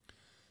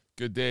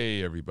Good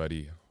day,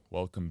 everybody.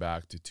 Welcome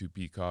back to Two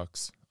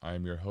Peacocks. I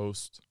am your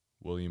host,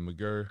 William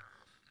McGurr.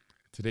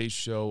 Today's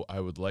show,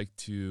 I would like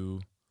to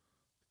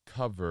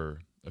cover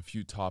a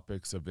few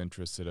topics of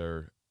interest that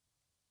are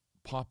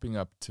popping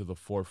up to the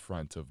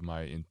forefront of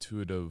my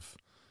intuitive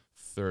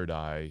third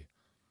eye,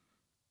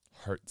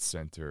 heart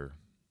center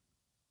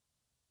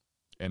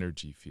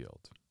energy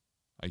field,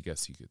 I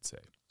guess you could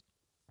say.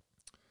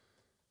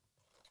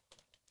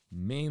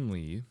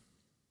 Mainly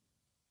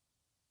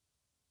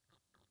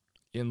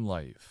in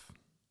life,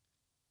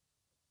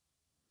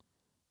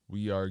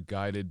 we are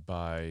guided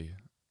by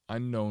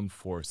unknown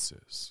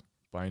forces,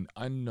 by an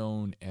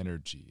unknown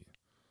energy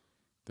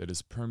that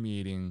is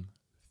permeating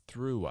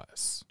through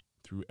us,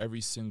 through every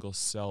single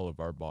cell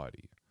of our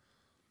body.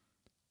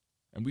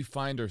 And we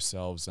find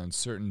ourselves on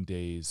certain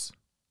days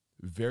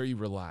very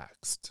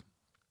relaxed,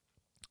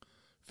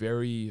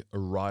 very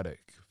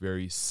erotic,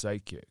 very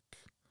psychic,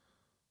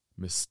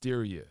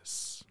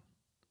 mysterious,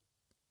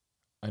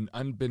 an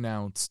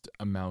unbeknownst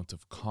amount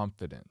of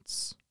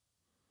confidence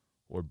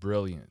or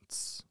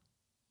brilliance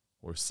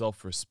or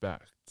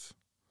self-respect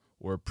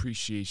or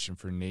appreciation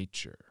for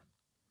nature,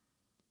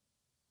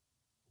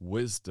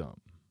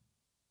 wisdom,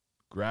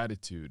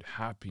 gratitude,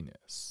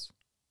 happiness,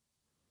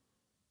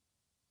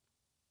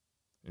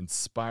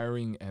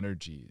 inspiring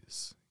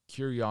energies,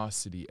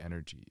 curiosity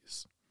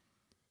energies,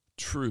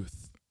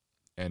 truth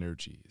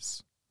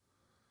energies.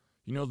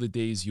 You know, the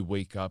days you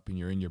wake up and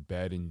you're in your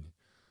bed, and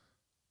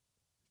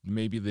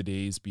maybe the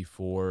days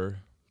before,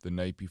 the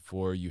night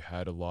before, you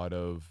had a lot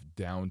of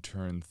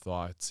downturned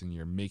thoughts and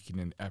you're making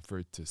an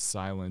effort to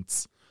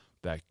silence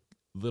that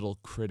little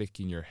critic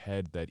in your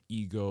head, that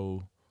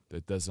ego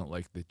that doesn't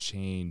like the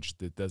change,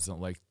 that doesn't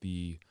like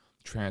the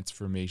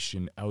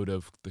transformation out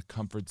of the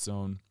comfort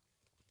zone.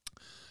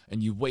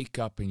 And you wake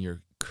up and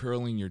you're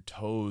curling your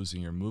toes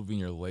and you're moving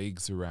your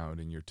legs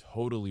around and you're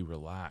totally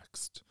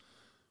relaxed.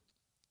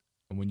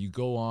 And when you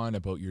go on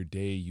about your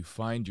day, you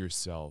find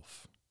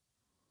yourself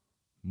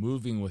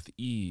moving with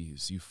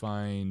ease. You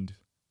find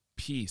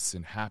peace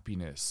and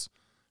happiness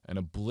and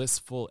a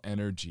blissful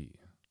energy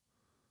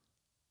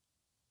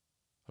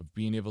of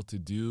being able to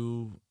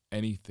do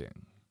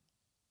anything.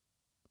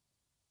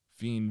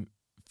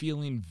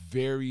 Feeling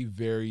very,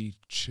 very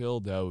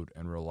chilled out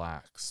and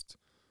relaxed.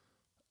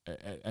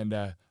 And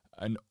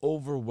an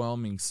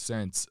overwhelming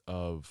sense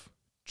of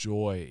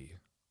joy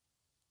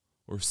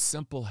or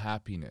simple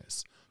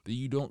happiness that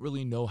you don't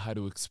really know how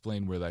to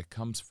explain where that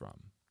comes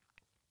from.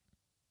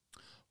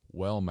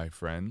 Well, my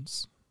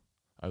friends,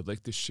 I would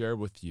like to share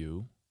with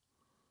you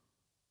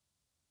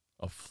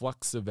a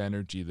flux of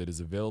energy that is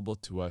available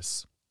to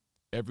us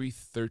every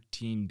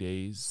 13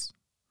 days,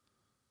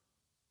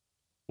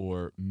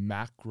 or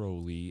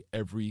macroly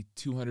every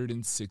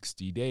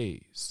 260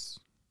 days.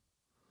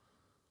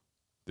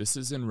 This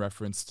is in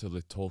reference to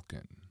the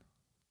Tzolkin,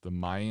 the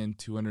Mayan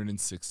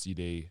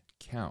 260-day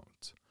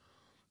count.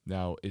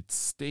 Now, it's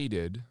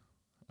stated,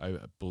 I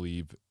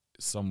believe,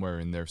 somewhere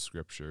in their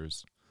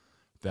scriptures,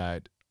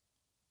 that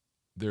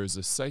there's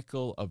a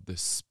cycle of the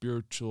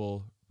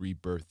spiritual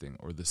rebirthing,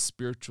 or the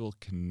spiritual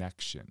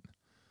connection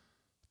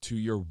to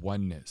your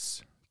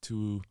oneness,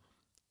 to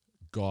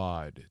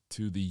God,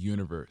 to the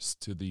universe,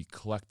 to the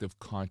collective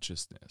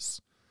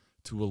consciousness,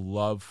 to a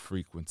love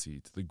frequency,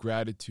 to the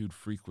gratitude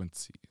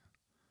frequency,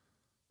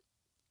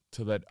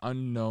 to that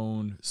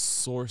unknown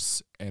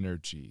source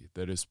energy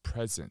that is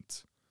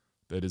present,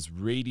 that is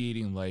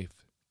radiating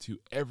life to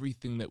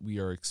everything that we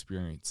are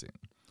experiencing.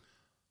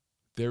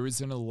 There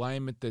is an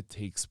alignment that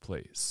takes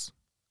place.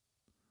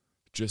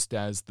 Just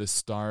as the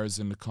stars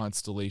and the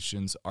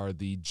constellations are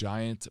the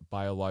giant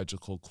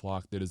biological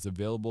clock that is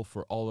available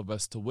for all of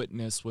us to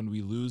witness when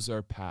we lose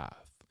our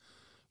path,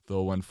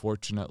 though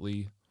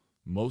unfortunately,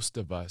 most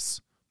of us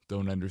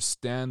don't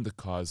understand the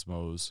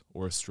cosmos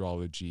or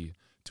astrology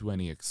to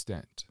any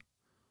extent.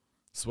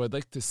 So I'd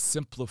like to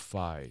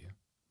simplify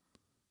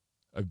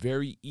a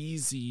very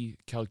easy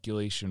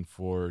calculation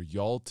for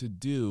y'all to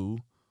do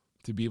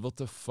to be able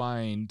to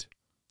find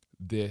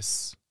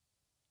this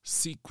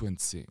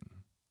sequencing,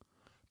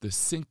 the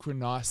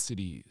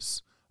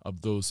synchronicities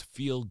of those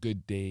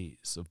feel-good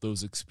days, of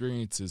those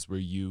experiences where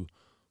you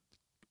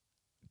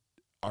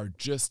are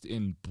just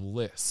in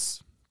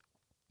bliss.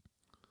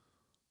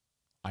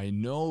 I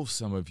know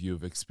some of you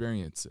have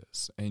experienced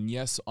this, and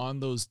yes, on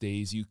those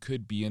days you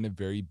could be in a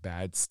very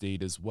bad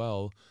state as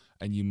well,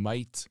 and you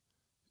might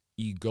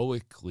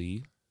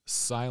egoically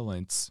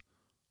silence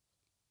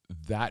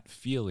that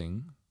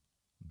feeling,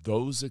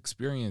 those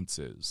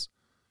experiences,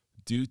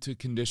 due to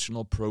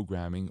conditional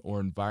programming or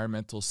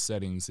environmental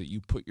settings that you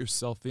put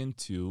yourself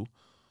into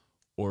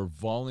or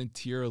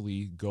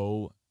voluntarily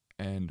go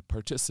and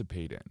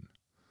participate in.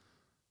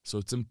 So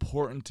it's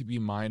important to be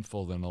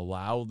mindful and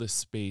allow the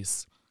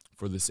space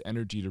for this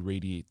energy to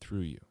radiate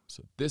through you.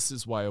 So this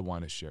is why I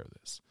want to share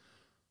this.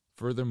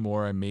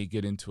 Furthermore, I may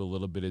get into a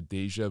little bit of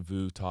deja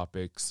vu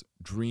topics,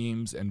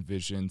 dreams and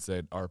visions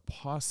that are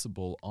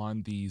possible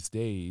on these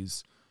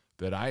days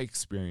that I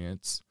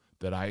experienced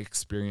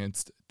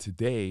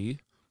today.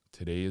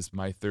 Today is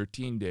my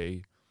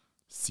 13-day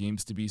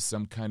Seems to be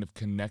some kind of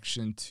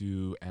connection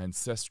to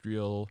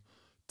ancestral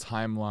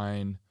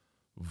timeline,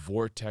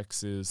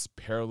 vortexes,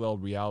 parallel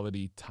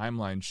reality,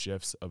 timeline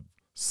shifts of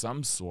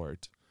some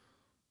sort,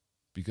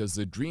 because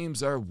the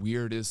dreams are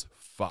weird as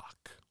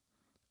fuck.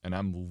 And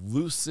I'm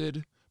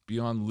lucid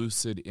beyond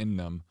lucid in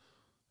them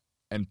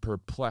and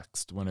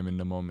perplexed when I'm in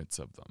the moments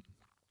of them.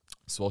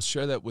 So I'll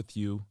share that with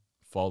you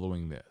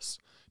following this.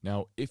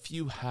 Now, if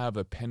you have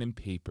a pen and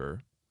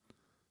paper,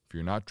 if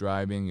you're not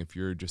driving, if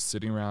you're just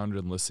sitting around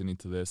and listening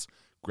to this,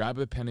 grab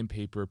a pen and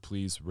paper,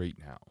 please, right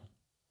now.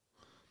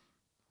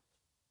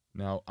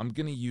 Now, I'm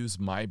going to use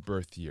my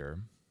birth year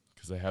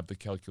because I have the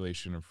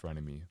calculation in front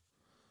of me.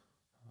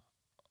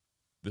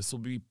 This will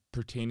be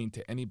pertaining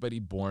to anybody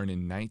born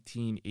in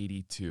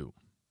 1982.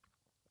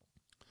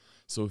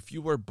 So if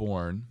you were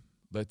born,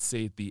 let's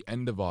say at the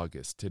end of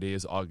August, today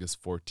is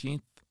August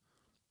 14th,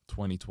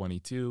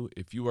 2022.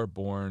 If you are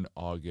born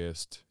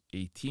August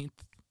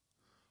 18th,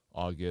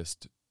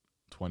 August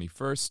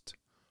 21st,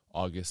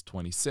 August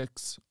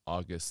 26th,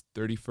 August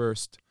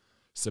 31st,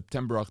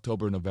 September,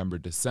 October, November,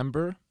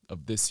 December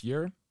of this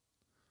year,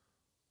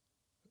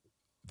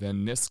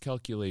 then this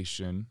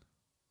calculation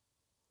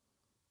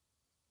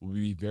will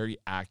be very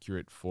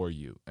accurate for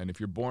you. And if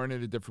you're born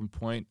at a different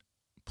point,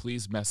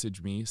 please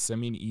message me.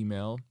 Send me an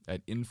email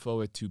at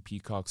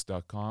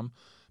info@twopeacocks.com.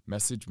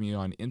 Message me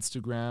on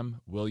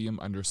Instagram,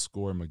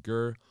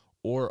 William_McGurr,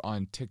 or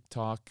on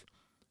TikTok.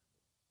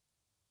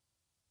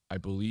 I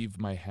believe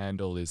my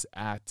handle is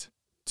at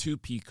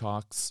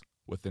 2peacocks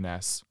with an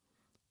S,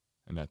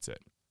 and that's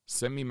it.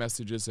 Send me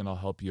messages and I'll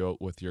help you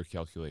out with your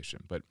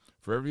calculation. But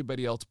for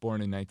everybody else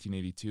born in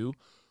 1982,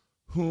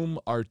 whom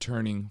are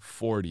turning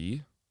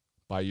 40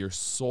 by your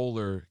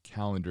solar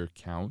calendar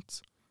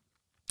count,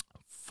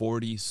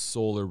 40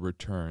 solar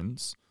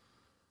returns,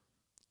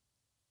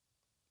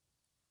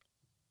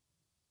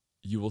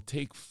 you will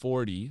take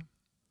 40,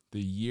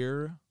 the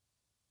year,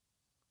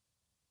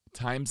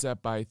 times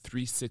that by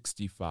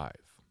 365.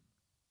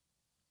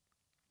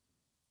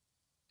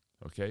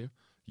 Okay?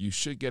 You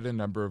should get a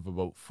number of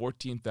about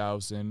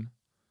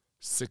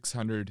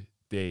 14,600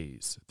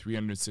 days.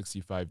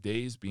 365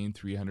 days being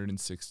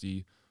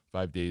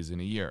 365 days in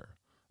a year.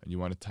 And you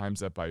want to times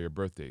that by your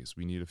birthdays.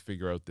 We need to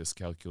figure out this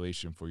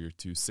calculation for your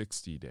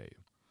 260 day.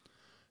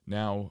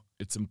 Now,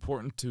 it's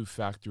important to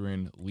factor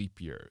in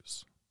leap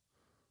years.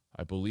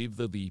 I believe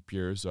the leap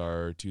years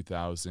are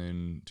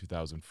 2000,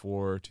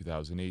 2004,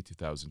 2008,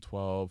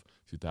 2012,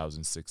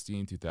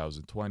 2016,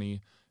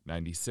 2020,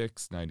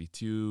 96,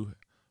 92,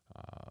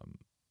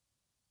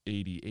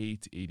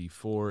 88,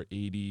 84,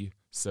 80,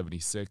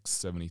 76,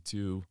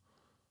 72,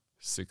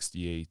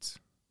 68,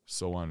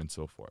 so on and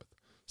so forth.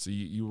 So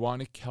you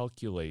want to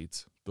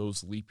calculate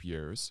those leap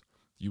years.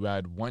 You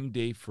add 1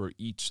 day for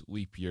each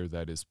leap year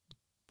that is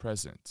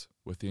present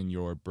within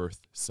your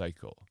birth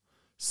cycle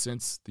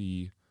since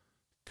the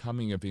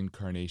coming of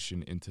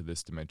incarnation into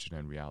this dimension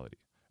and reality.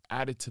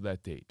 Add it to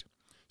that date.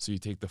 So you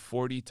take the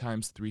 40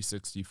 times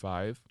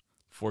 365,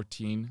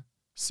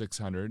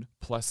 14,600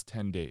 plus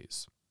 10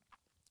 days.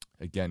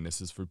 Again,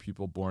 this is for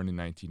people born in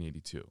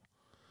 1982.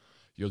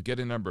 You'll get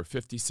a number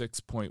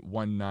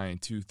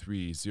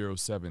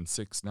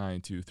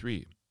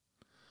 56.1923076923.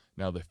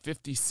 Now the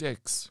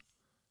 56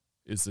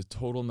 is the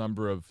total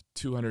number of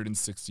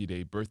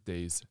 260-day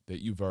birthdays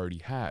that you've already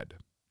had.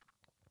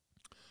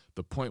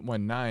 The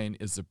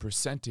 0.19 is the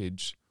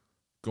percentage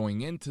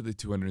going into the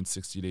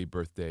 260-day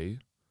birthday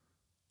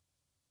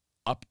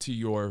up to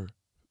your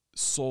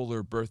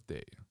solar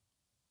birthday.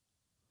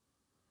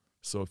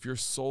 So if your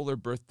solar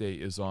birthday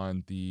is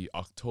on the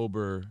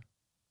October,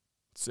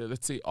 so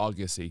let's say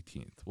August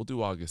 18th. We'll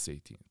do August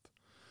 18th.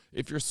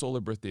 If your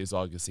solar birthday is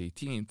August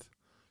 18th,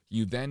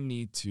 you then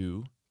need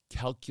to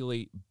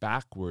calculate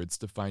backwards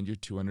to find your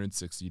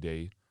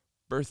 260-day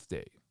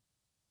birthday.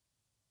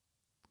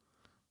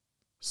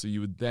 So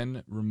you would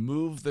then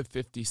remove the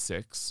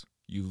 56.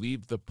 You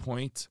leave the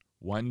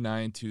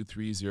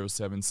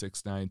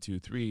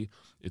 0.1923076923.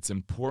 It's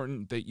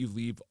important that you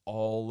leave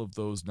all of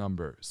those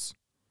numbers,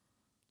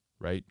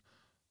 right?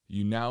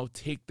 You now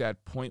take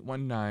that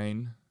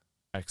 0.19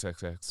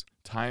 XXX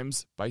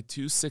times by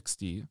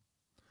 260,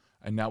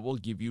 and that will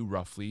give you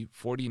roughly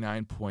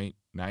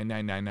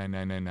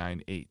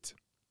 49.9999998.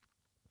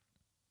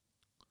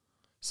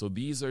 So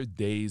these are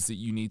days that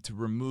you need to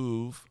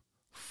remove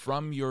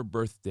from your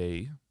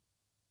birthday,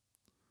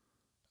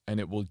 and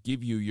it will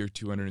give you your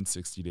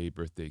 260-day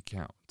birthday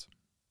count.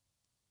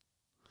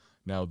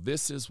 Now,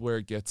 this is where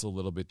it gets a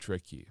little bit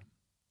tricky,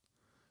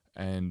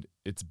 and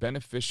it's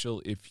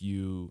beneficial if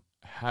you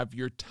have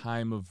your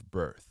time of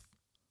birth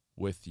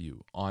with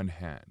you on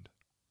hand.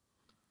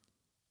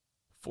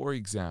 For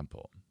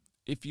example,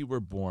 if you were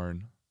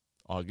born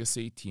August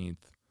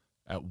 18th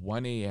at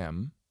 1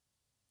 a.m.,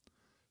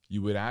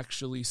 you would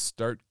actually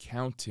start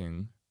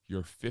counting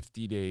your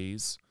 50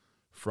 days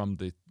from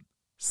the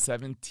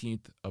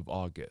 17th of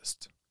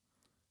August,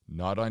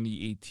 not on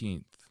the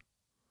 18th.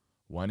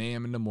 1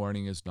 a.m. in the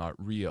morning is not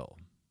real.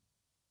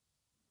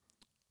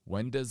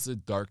 When does the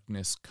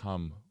darkness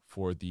come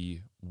for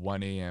the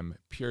 1 a.m.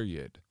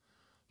 period?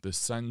 the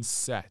sun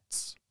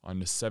sets on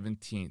the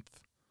 17th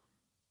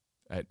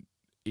at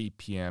 8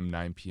 p.m.,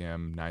 9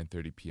 p.m.,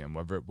 9:30 p.m.,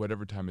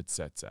 whatever time it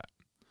sets at.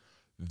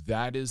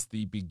 That is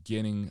the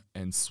beginning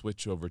and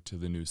switch over to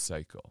the new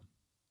cycle.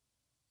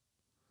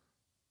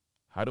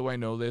 How do I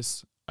know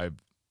this?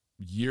 I've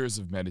years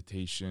of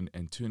meditation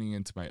and tuning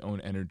into my own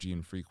energy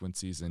and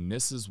frequencies, and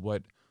this is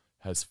what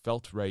has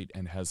felt right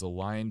and has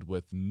aligned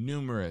with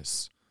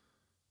numerous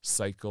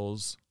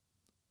cycles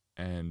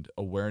and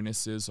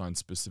awarenesses on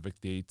specific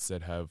dates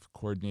that have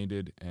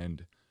coordinated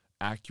and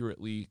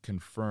accurately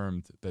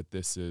confirmed that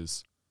this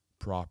is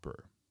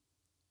proper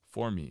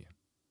for me.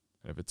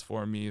 And if it's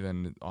for me,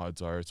 then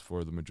odds are it's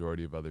for the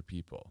majority of other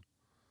people.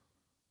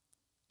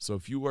 So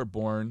if you are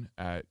born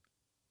at,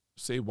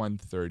 say,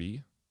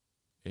 1:30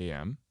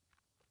 a.m.,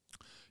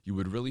 you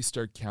would really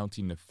start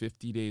counting the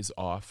 50 days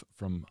off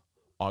from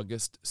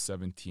August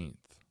 17th.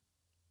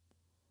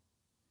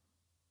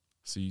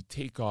 So you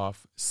take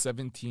off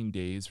 17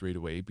 days right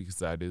away because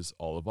that is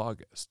all of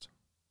August.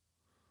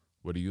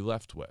 What are you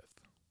left with?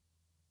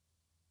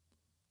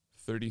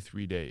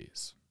 33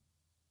 days,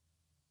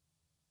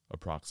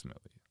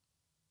 approximately.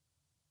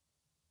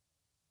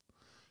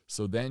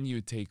 So then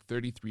you take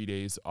 33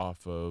 days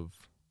off of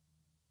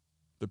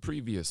the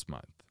previous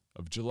month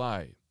of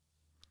July.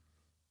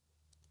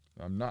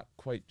 I'm not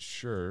quite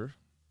sure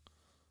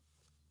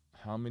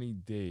how many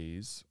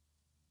days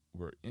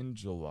were in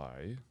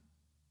July,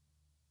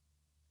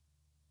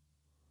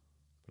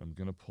 but I'm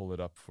going to pull it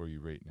up for you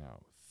right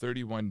now.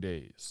 31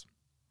 days.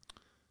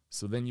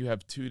 So then you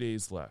have 2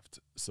 days left.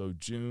 So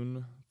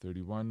June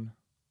 31,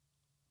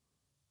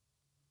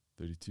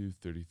 32,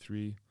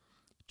 33.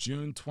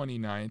 June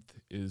 29th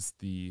is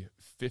the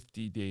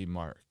 50-day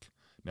mark.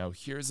 Now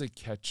here's a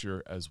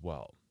catcher as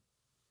well.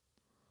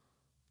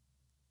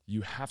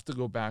 You have to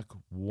go back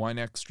one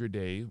extra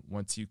day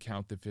once you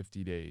count the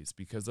 50 days.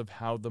 Because of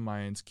how the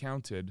Mayans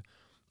counted,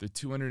 the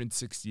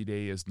 260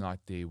 day is not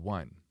day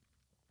one.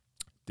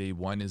 Day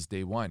one is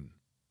day one,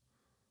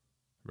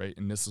 right?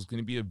 And this is going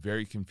to be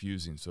very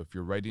confusing. So if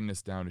you're writing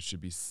this down, it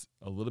should be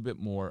a little bit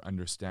more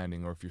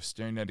understanding, or if you're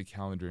staring at a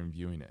calendar and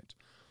viewing it.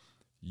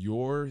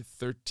 Your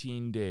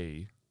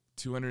 13-day,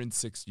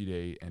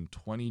 260-day, and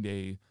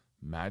 20-day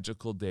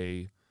magical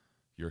day,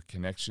 your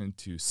connection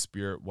to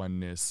spirit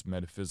oneness,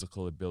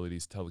 metaphysical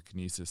abilities,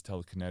 telekinesis,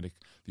 telekinetic,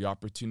 the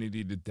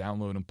opportunity to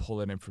download and pull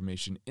that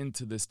information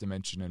into this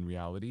dimension and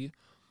reality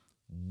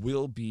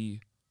will be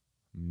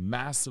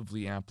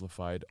massively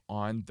amplified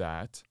on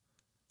that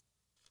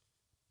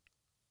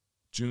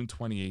June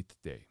 28th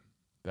day.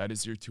 That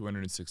is your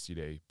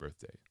 260-day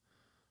birthday.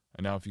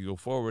 And now if you go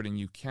forward and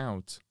you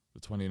count the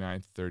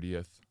 29th,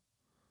 30th,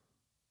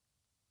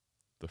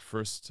 the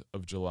 1st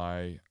of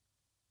July,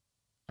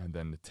 and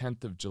then the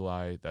 10th of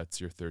July, that's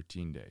your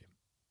 13-day.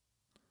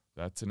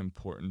 That's an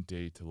important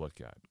day to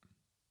look at.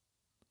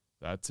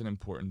 That's an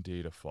important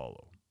day to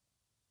follow.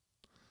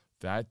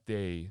 That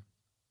day,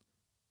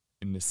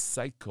 in the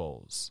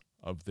cycles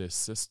of this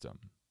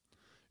system,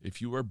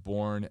 if you are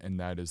born and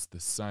that is the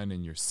sun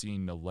and you're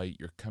seeing the light,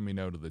 you're coming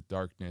out of the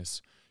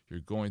darkness, you're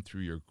going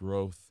through your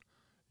growth,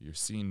 you're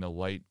seeing the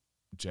light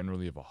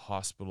generally of a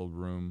hospital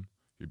room,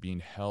 you're being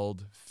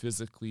held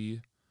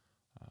physically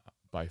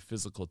by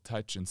physical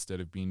touch instead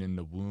of being in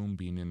the womb,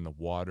 being in the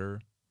water,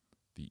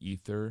 the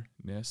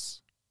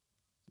etherness,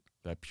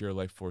 that pure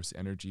life force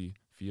energy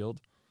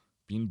field,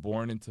 being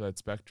born into that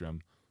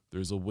spectrum,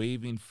 there's a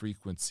waving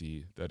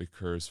frequency that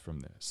occurs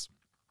from this.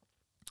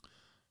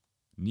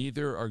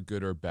 Neither are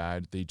good or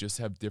bad. They just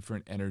have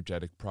different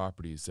energetic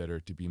properties that are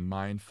to be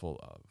mindful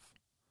of.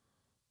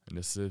 And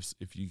this is,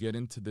 if you get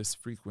into this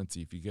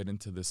frequency, if you get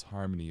into this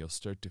harmony, you'll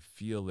start to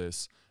feel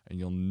this and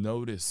you'll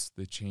notice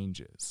the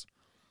changes.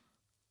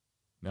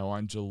 Now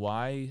on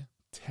July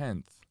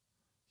 10th,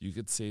 you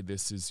could say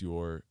this is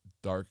your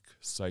dark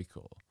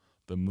cycle,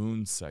 the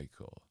moon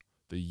cycle,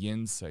 the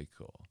yin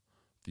cycle,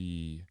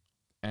 the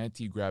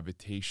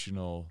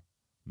anti-gravitational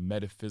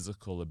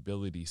metaphysical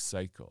ability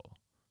cycle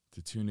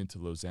to tune into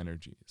those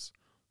energies.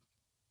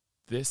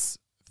 This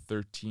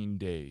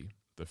 13-day,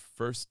 the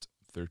first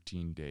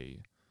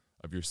 13-day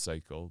of your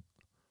cycle,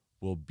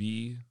 will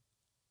be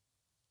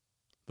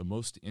the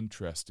most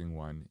interesting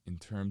one in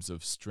terms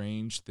of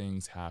strange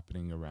things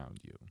happening around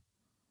you.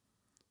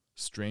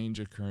 Strange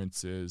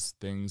occurrences,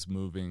 things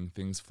moving,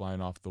 things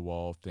flying off the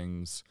wall,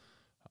 things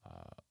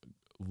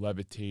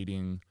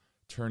levitating,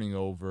 turning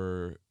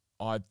over,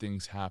 odd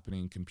things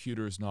happening,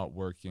 computers not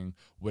working,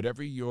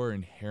 whatever your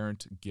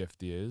inherent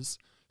gift is,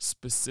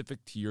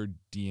 specific to your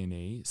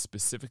DNA,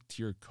 specific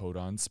to your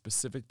codon,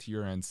 specific to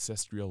your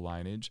ancestral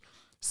lineage,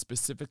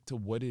 specific to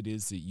what it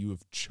is that you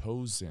have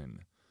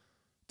chosen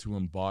to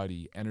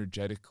embody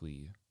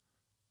energetically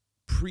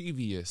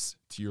previous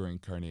to your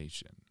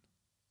incarnation.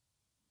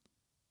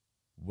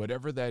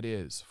 Whatever that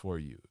is for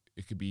you,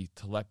 it could be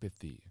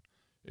telepathy,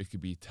 it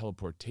could be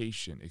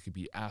teleportation, it could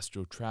be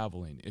astral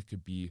traveling, it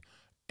could be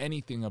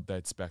anything of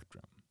that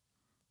spectrum,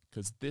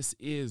 because this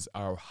is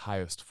our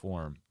highest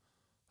form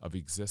of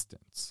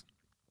existence.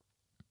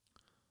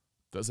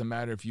 Doesn't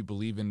matter if you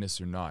believe in this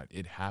or not.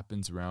 It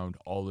happens around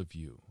all of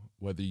you.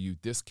 Whether you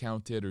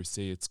discount it or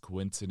say it's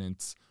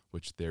coincidence,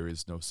 which there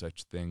is no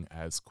such thing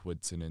as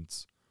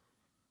coincidence.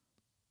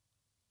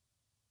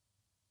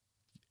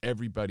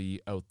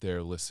 Everybody out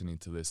there listening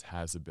to this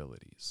has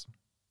abilities.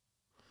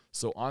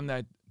 So on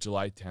that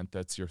July 10th,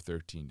 that's your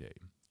 13 day,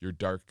 your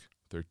dark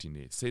 13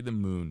 days. Say the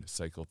moon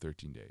cycle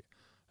 13 day.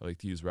 I like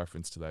to use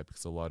reference to that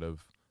because a lot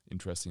of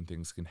interesting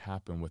things can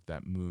happen with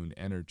that moon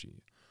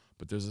energy.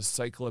 But there's a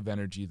cycle of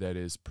energy that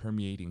is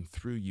permeating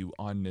through you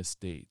on this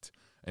date.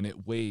 And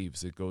it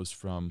waves. It goes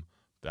from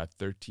that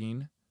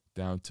 13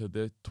 down to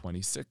the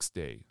 26th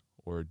day,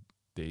 or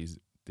day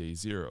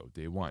 0,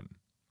 day 1.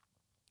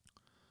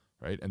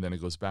 Right? And then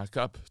it goes back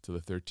up to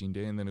the 13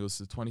 day, and then it goes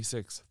to the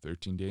 26th,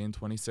 13 day and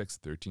 26,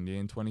 13 day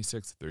and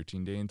 26,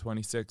 13 day and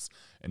 26,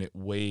 and it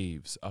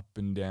waves up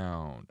and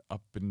down,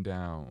 up and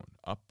down,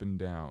 up and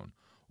down,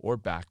 or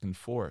back and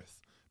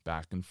forth,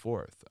 back and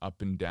forth.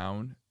 Up and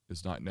down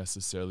is not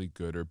necessarily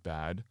good or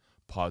bad,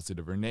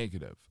 positive or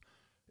negative.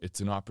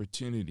 It's an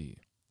opportunity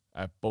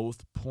at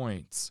both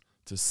points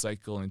to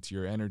cycle into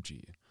your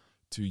energy,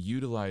 to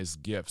utilize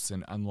gifts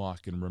and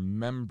unlock and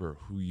remember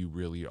who you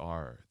really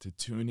are, to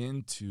tune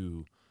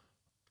into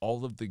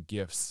all of the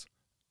gifts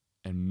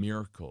and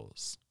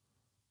miracles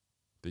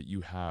that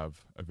you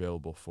have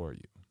available for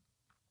you.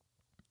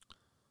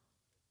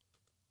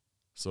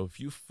 So if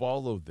you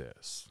follow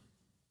this,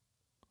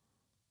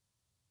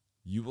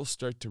 you will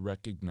start to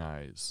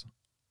recognize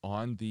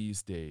on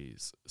these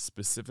days,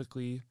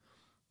 specifically,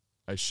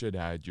 I should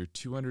add, your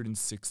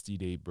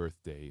 260-day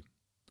birthday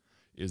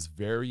is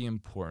very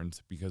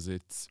important because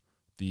it's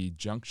the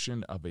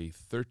junction of a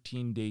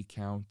 13-day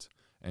count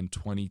and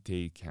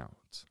 20-day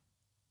count.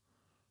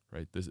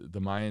 Right? The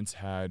Mayans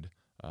had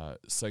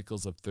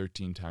cycles of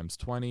 13 times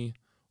 20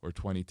 or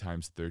 20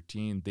 times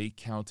 13. They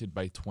counted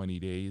by 20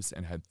 days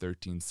and had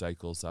 13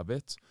 cycles of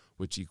it,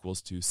 which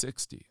equals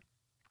 260.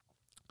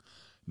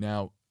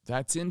 Now,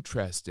 that's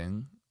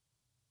interesting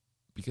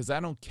because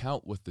I don't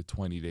count with the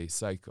 20-day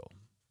cycle.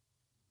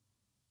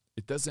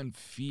 It doesn't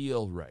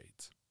feel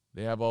right.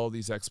 They have all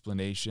these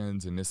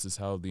explanations, and this is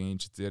how the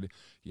ancients did it.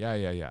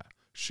 Yeah,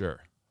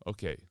 sure,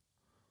 okay.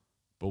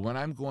 But when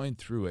I'm going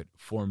through it,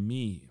 for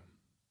me,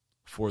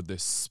 for the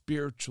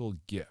spiritual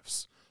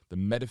gifts, the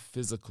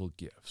metaphysical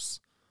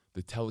gifts,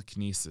 the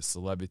telekinesis, the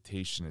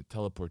levitation, the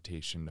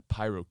teleportation, the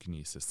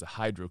pyrokinesis, the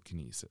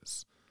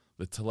hydrokinesis,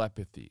 the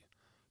telepathy,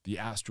 the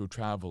astral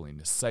traveling,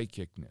 the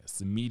psychicness,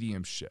 the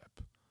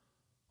mediumship,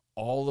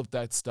 all of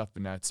that stuff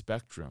in that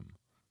spectrum,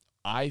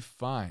 I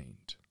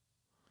find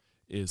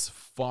is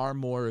far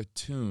more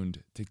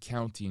attuned to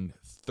counting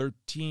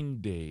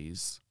 13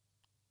 days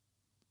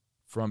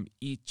from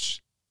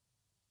each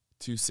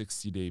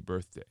 260-day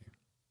birthday.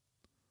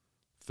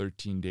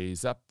 13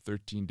 days up,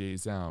 13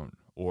 days down,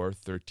 or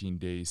 13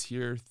 days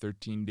here,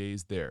 13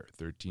 days there,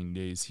 13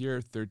 days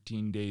here,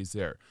 13 days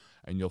there.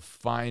 And you'll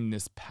find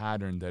this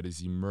pattern that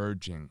is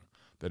emerging,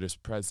 that is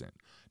present.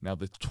 Now,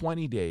 the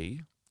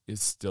 20-day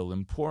is still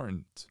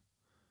important.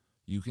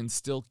 You can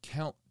still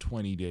count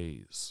 20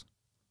 days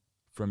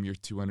from your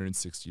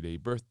 260-day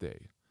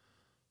birthday.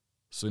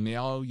 So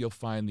now you'll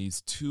find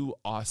these two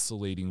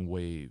oscillating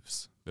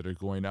waves that are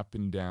going up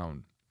and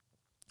down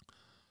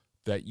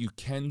that you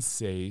can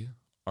say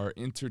are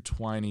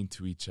intertwining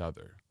to each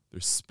other. They're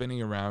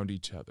spinning around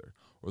each other,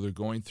 or they're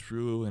going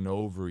through and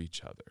over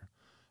each other.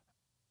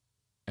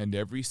 And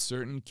every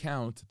certain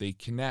count, they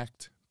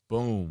connect,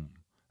 boom,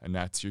 and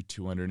that's your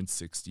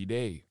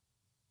 260-day.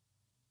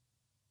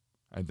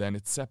 And then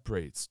it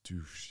separates,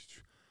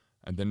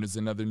 and then there's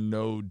another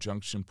node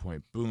junction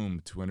point,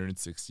 boom,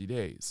 260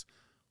 days.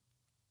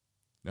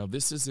 Now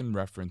this is in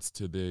reference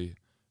to the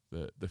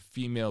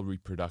female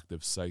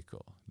reproductive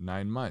cycle,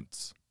 9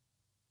 months,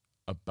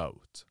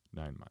 about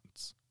 9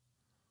 months.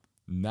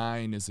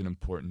 9 is an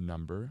important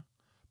number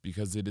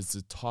because it is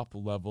the top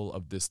level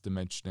of this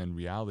dimension and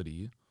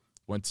reality.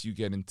 Once you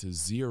get into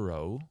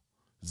 0,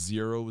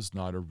 0 is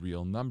not a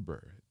real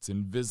number. It's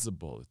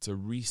invisible. It's a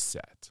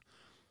reset.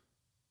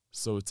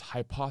 So it's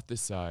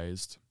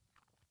hypothesized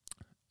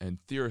and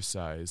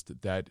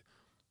theorized that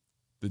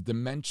the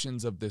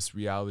dimensions of this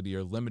reality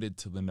are limited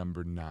to the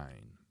number 9.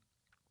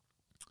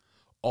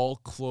 All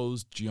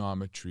closed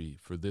geometry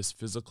for this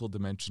physical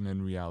dimension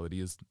and reality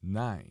is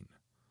 9.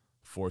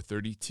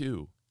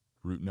 432,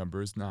 root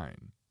number is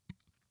 9.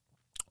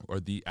 Or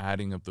the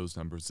adding of those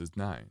numbers is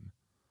 9.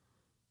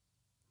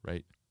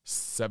 Right?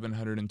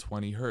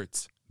 720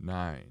 hertz,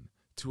 9.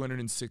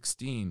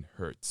 216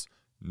 hertz,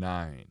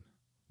 9.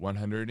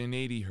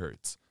 180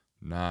 hertz,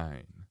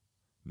 9.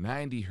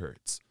 90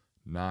 hertz,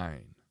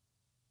 9.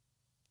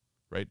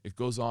 Right? It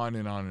goes on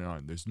and on and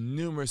on. There's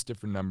numerous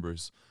different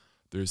numbers.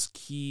 There's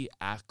key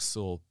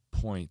axal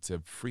points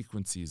of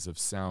frequencies of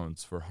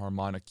sounds for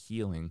harmonic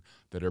healing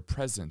that are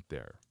present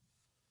there.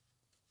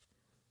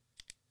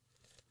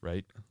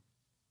 Right?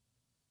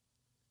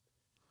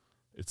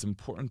 It's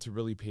important to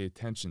really pay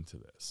attention to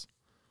this.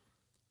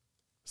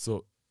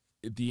 So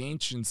the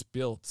ancients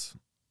built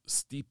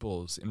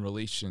steeples in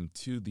relation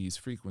to these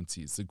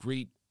frequencies. The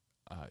great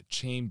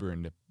chamber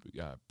in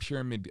the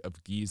Pyramid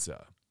of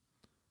Giza.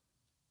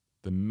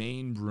 The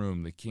main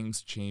room, the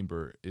king's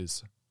chamber,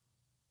 is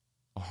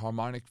a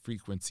harmonic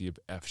frequency of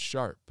F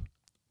sharp.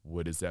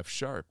 What is F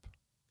sharp?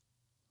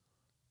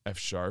 F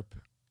sharp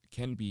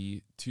can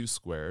be 2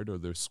 squared, or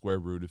the square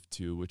root of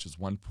 2, which is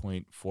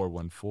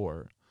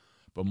 1.414.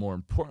 But more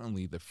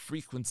importantly, the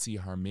frequency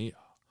harmony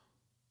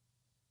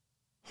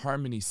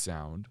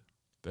sound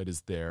that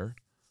is there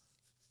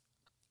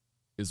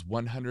is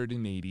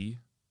 180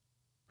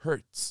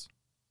 hertz.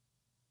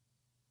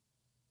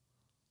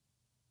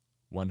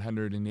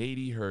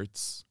 180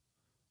 hertz,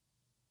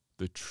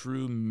 the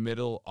true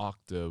middle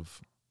octave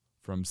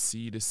from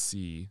C to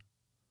C,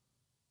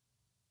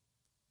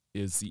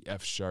 is the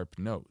F sharp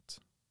note.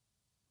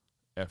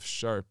 F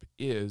sharp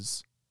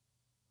is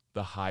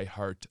the high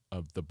heart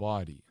of the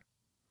body.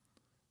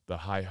 The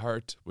high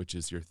heart, which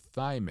is your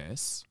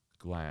thymus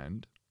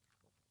gland,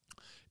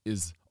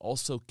 is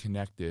also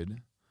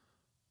connected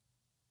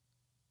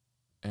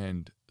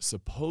and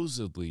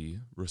supposedly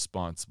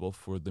responsible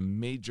for the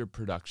major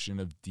production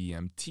of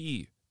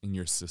DMT in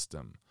your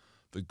system,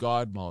 the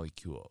God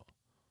molecule,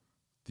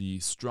 the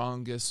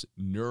strongest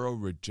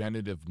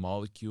neuroregenerative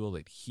molecule.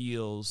 It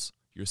heals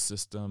your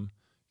system,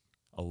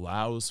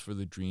 allows for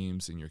the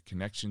dreams and your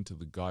connection to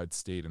the God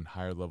state and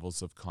higher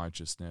levels of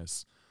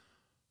consciousness.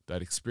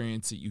 That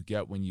experience that you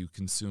get when you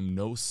consume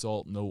no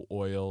salt, no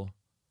oil,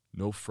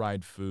 no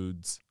fried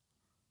foods,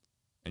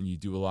 and you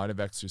do a lot of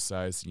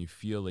exercise and you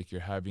feel like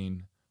you're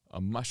having a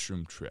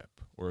mushroom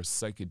trip or a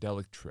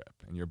psychedelic trip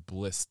and you're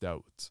blissed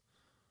out.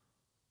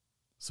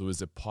 So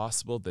is it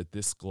possible that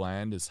this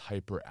gland is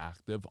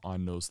hyperactive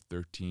on those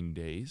 13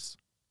 days?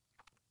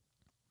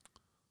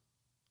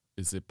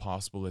 Is it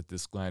possible that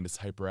this gland is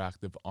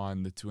hyperactive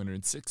on the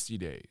 260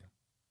 day?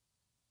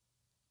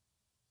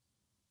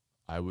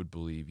 I would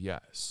believe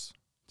yes,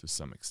 to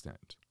some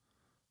extent.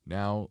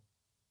 Now,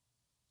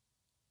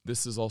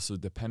 this is also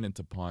dependent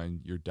upon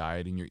your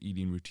diet and your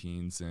eating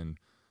routines and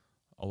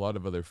a lot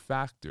of other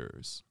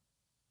factors,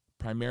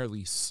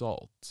 primarily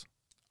salt.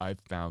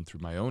 I've found through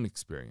my own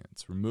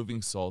experience,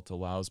 removing salt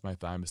allows my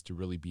thymus to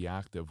really be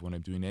active. When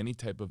I'm doing any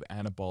type of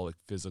anabolic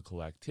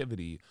physical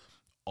activity,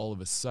 all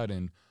of a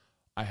sudden,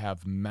 I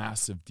have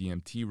massive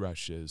DMT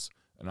rushes,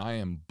 and I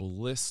am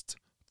blissed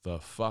the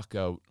fuck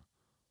out.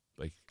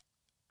 Like,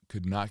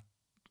 could not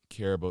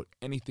care about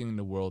anything in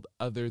the world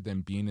other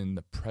than being in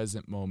the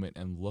present moment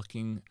and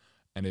looking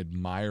and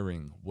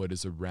admiring what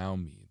is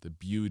around me, the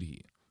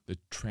beauty, the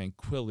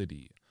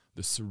tranquility,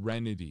 the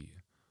serenity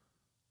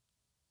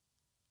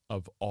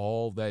of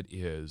all that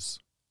is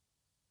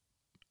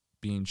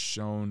being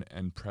shown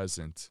and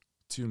present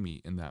to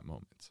me in that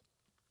moment.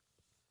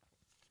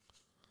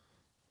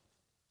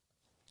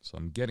 So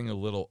I'm getting a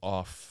little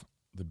off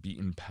the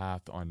beaten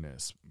path on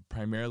this.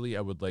 Primarily,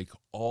 I would like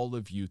all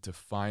of you to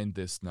find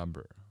this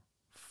number.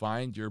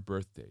 Find your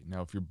birthday.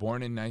 Now, if you're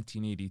born in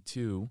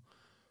 1982,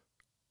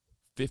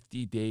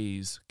 50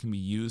 days can be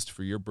used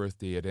for your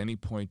birthday at any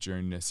point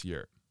during this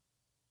year.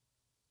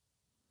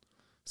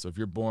 So if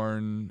you're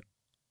born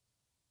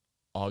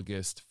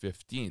August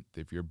 15th,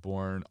 if you're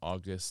born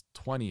August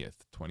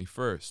 20th,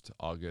 21st,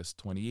 August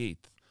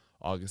 28th,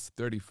 August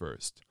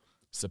 31st,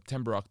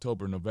 September,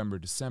 October, November,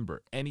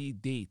 December, any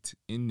date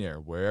in there,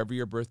 wherever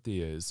your birthday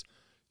is,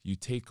 you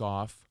take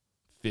off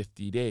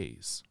 50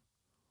 days.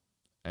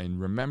 And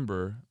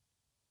remember,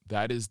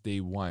 that is day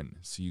 1.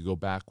 So you go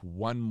back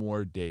one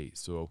more day.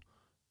 So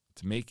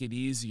to make it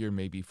easier,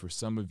 maybe for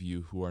some of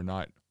you who are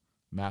not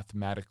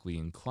mathematically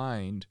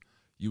inclined,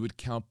 you would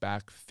count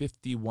back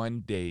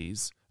 51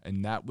 days,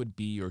 and that would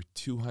be your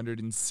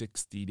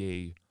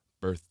 260-day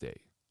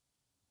birthday.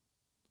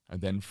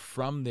 And then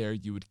from there,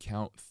 you would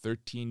count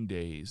 13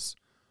 days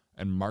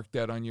and mark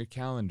that on your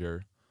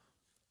calendar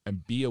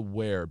and be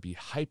aware, be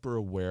hyper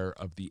aware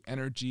of the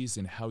energies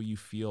and how you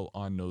feel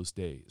on those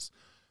days.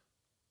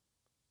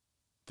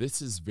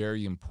 This is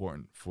very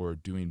important for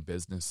doing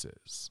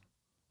businesses,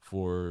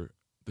 for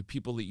the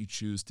people that you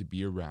choose to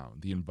be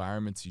around, the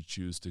environments you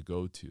choose to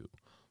go to,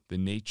 the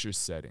nature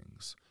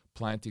settings,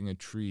 planting a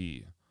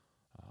tree,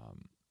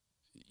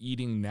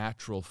 eating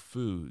natural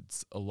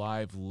foods,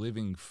 alive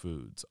living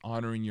foods,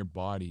 honoring your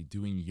body,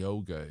 doing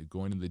yoga,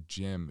 going to the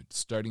gym,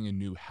 starting a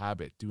new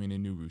habit, doing a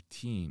new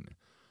routine,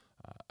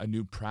 a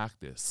new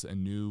practice, a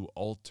new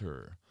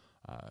altar,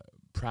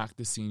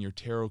 practicing your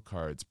tarot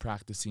cards,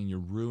 practicing your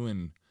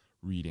rune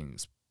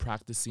readings,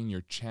 practicing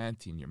your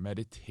chanting, your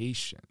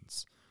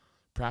meditations,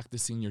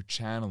 practicing your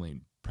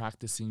channeling,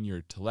 practicing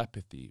your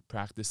telepathy,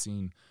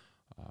 practicing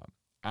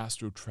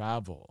astral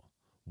travel,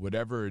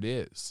 whatever it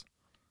is.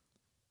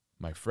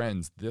 My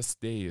friends, this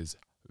day is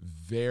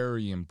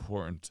very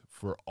important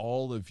for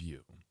all of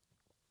you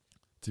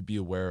to be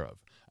aware of,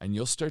 and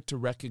you'll start to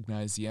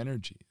recognize the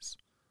energies.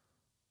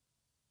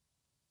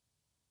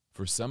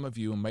 For some of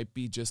you, it might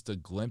be just a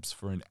glimpse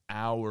for an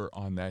hour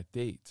on that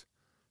date.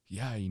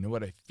 Yeah, you know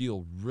what? I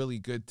feel really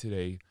good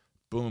today.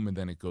 Boom, and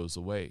then it goes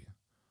away.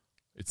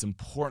 It's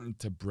important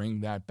to bring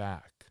that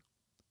back.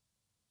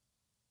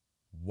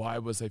 Why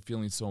was I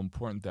feeling so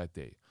important that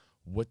day?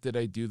 What did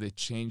I do that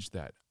changed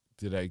that?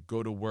 Did I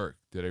go to work?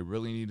 Did I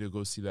really need to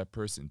go see that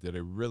person? Did I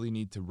really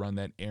need to run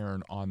that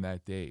errand on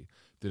that day?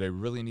 Did I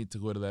really need to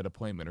go to that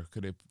appointment? Or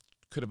could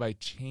have I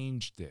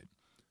changed it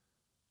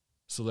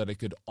so that I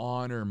could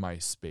honor my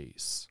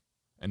space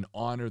and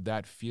honor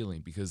that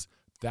feeling? Because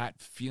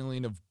that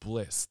feeling of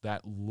bliss,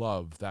 that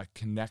love, that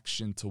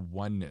connection to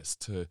oneness,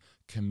 to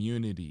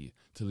community,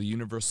 to the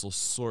universal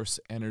source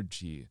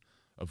energy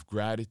of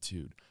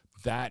gratitude,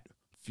 that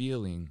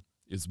feeling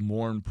is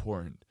more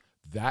important.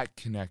 That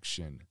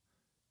connection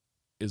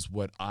is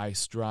what I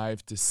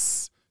strive to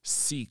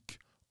seek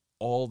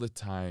all the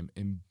time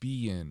and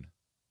be in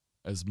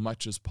as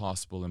much as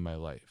possible in my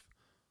life.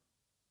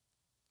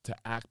 To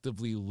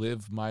actively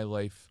live my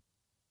life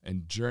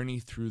and journey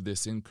through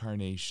this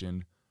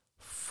incarnation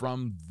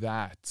from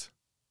that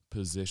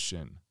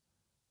position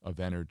of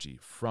energy,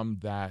 from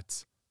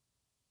that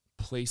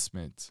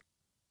placement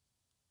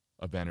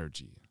of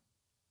energy.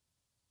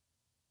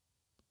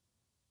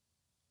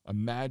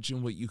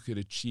 Imagine what you could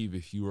achieve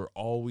if you were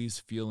always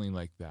feeling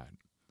like that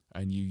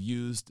and you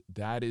used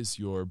that as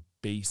your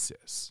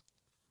basis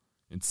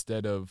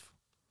instead of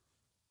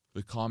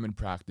the common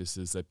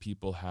practices that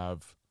people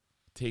have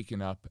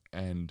taken up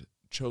and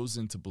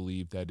chosen to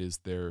believe that is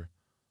their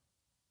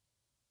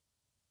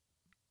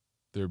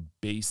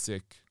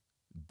basic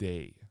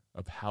day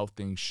of how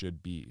things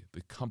should be,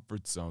 the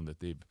comfort zone that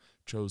they've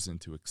chosen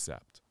to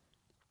accept.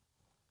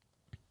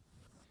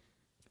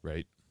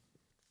 Right?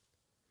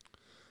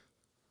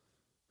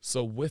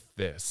 So with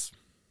this,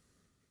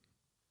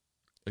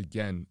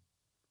 again,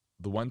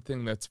 the one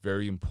thing that's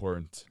very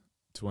important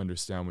to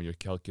understand when you're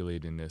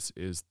calculating this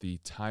is the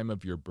time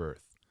of your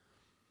birth.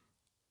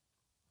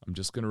 I'm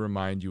just going to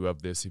remind you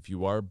of this. If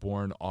you are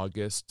born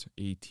August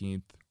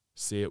 18th,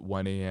 say at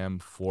 1 a.m.,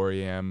 4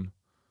 a.m.,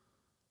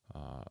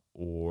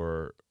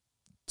 or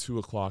 2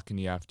 o'clock in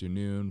the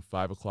afternoon,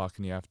 5 o'clock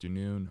in the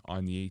afternoon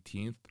on the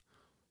 18th,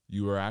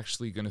 you are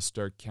actually going to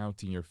start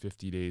counting your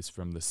 50 days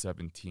from the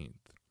 17th.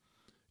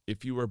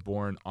 If you were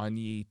born on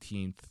the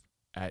 18th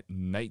at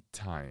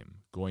nighttime,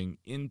 going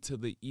into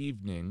the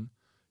evening,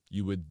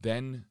 you would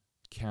then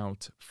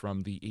count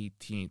from the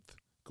 18th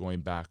going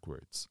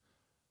backwards,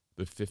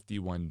 the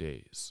 51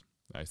 days.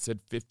 I said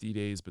 50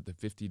 days, but the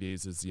 50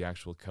 days is the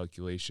actual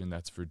calculation.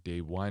 That's for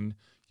day one.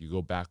 You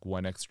go back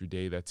one extra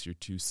day, that's your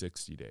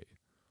 260 day.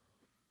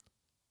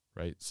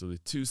 Right? So the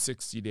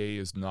 260 day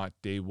is not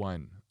day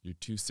one. Your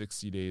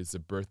 260 day is the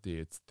birthday.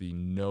 It's the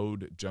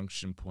node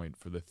junction point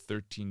for the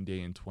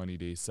 13-day and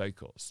 20-day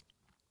cycles.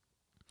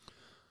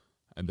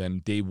 And then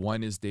day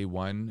one is day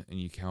one, and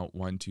you count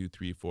 1, 2,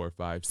 3, 4,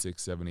 5,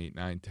 6, 7, 8,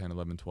 9, 10,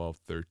 11, 12,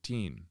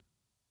 13.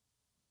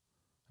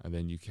 And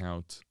then you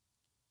count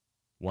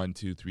 1,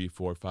 2, 3,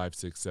 4, 5,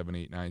 6, 7,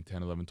 8, 9,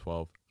 10, 11,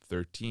 12,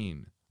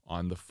 13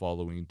 on the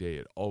following day.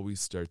 It always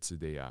starts the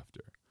day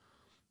after.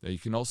 Now, you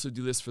can also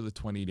do this for the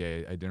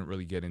 20-day. I didn't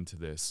really get into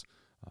this.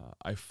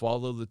 I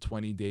follow the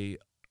 20-day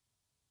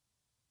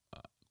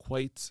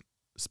quite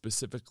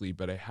specifically,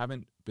 but I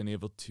haven't been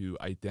able to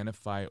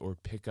identify or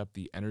pick up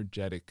the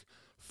energetic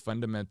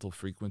fundamental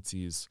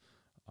frequencies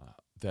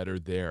that are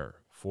there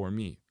for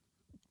me.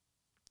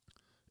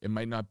 It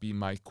might not be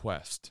my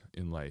quest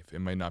in life. It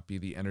might not be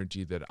the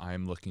energy that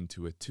I'm looking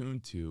to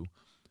attune to.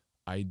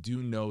 I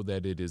do know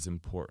that it is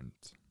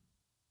important.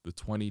 The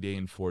 20-day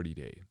and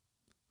 40-day.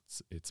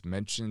 It's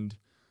mentioned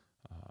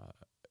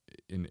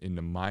in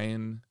the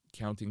Mayan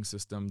counting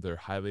system. They're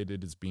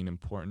highlighted as being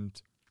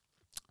important.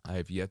 I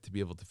have yet to be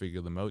able to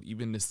figure them out.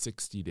 Even the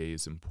 60-day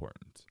is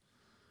important,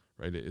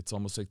 right? It's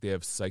almost like they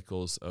have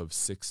cycles of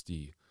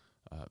 60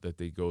 that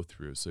they go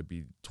through. So it'd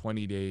be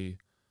 20-day,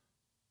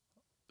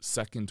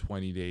 second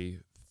 20-day,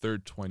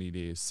 third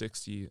 20-day is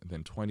 60, and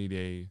then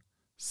 20-day,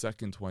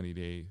 second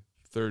 20-day,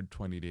 third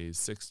 20 days,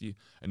 60,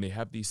 and they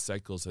have these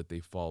cycles that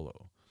they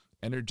follow.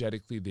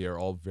 Energetically, they are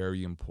all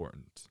very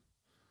important.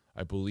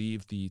 I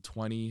believe the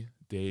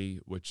 20-day,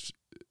 which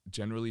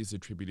generally is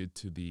attributed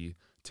to the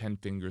 10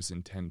 fingers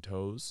and 10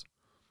 toes,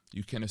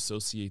 you can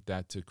associate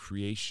that to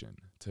creation,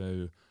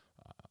 to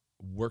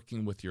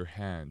working with your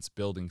hands,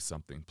 building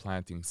something,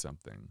 planting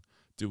something,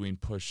 doing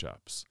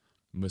push-ups,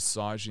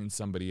 massaging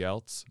somebody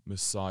else,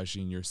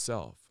 massaging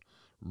yourself,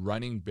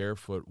 running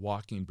barefoot,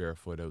 walking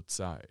barefoot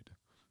outside,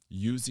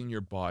 using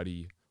your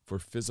body for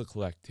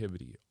physical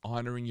activity,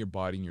 honoring your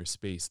body and your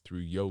space through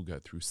yoga,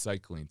 through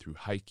cycling, through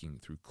hiking,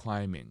 through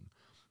climbing,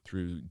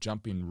 through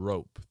jumping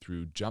rope,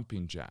 through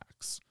jumping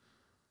jacks,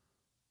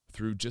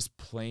 through just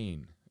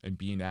playing and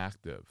being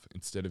active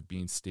instead of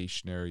being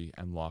stationary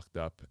and locked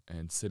up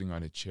and sitting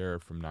on a chair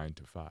from 9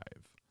 to 5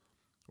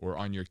 or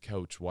on your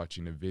couch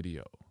watching a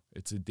video.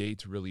 It's a day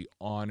to really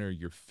honor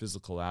your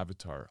physical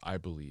avatar, I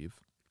believe.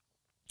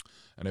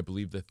 And I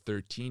believe that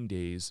 13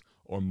 days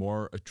are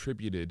more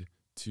attributed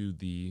to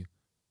the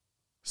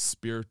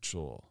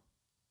spiritual,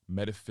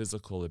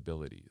 metaphysical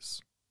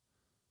abilities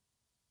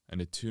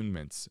and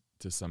attunements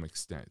to some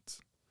extent.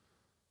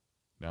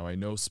 Now, I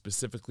know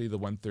specifically the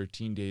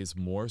 113 days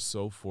more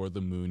so for the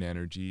moon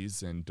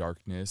energies and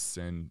darkness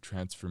and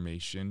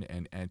transformation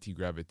and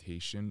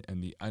anti-gravitation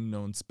and the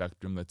unknown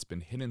spectrum that's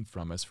been hidden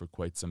from us for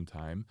quite some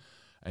time.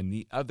 And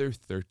the other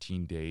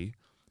 13-day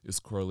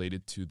is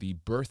correlated to the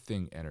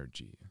birthing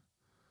energy,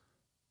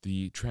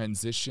 the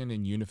transition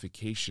and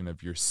unification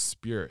of your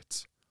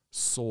spirit,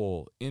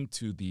 soul,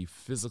 into the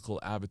physical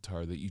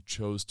avatar that you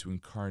chose to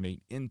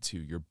incarnate into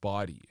your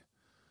body.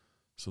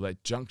 So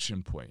that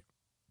junction point,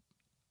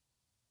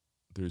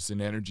 there's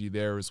an energy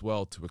there as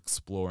well to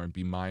explore and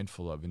be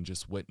mindful of and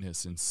just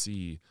witness and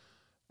see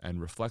and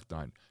reflect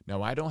on.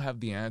 Now, I don't have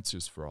the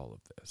answers for all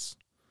of this.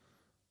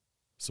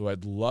 So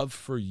I'd love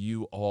for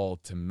you all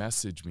to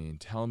message me and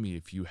tell me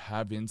if you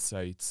have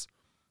insights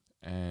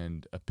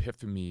and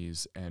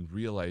epiphanies and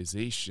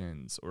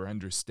realizations or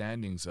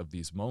understandings of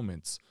these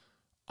moments.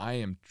 I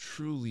am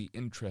truly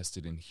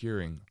interested in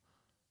hearing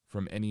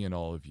from any and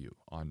all of you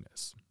on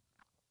this.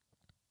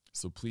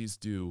 So please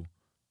do,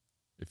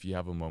 if you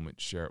have a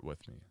moment, share it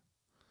with me.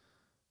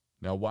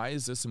 Now, why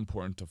is this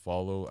important to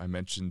follow? I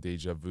mentioned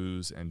deja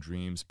vus and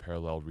dreams,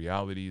 parallel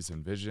realities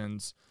and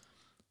visions,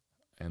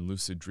 and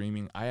lucid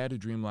dreaming. I had a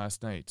dream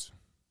last night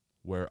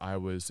where I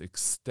was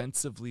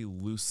extensively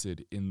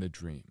lucid in the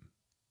dream.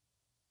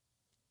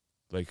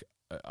 Like,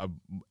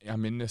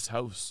 I'm in this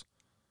house.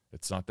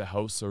 It's not the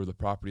house or the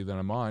property that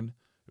I'm on.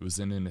 It was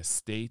in an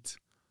estate.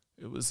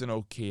 It was an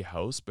okay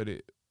house, but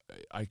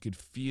I could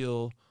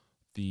feel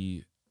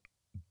the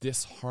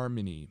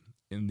disharmony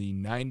in the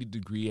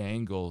 90-degree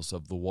angles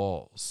of the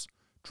walls,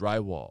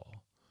 drywall,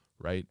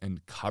 right,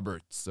 and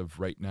cupboards of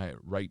right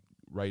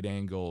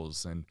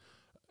angles, and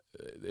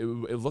it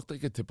looked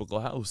like a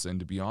typical house. And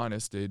to be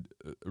honest, it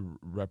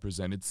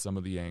represented some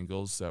of the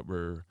angles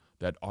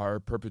that are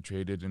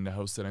perpetrated in the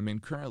house that I'm in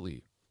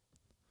currently.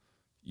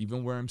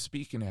 Even where I'm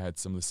speaking, I had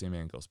some of the same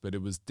angles, but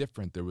it was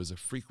different. There was a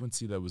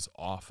frequency that was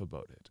off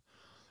about it.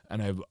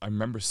 And I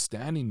remember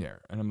standing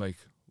there, and I'm like,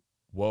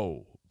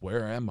 whoa,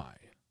 where am I?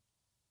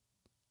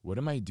 What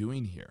am I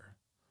doing here?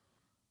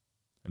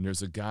 And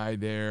there's a guy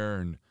there,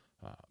 and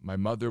my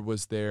mother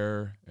was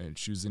there, and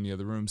she was in the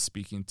other room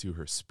speaking to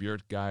her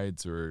spirit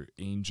guides or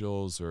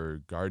angels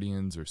or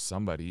guardians or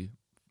somebody,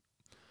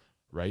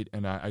 right?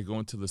 And I go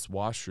into this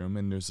washroom,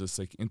 and there's this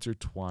like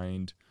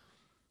intertwined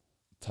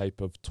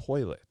type of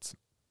toilet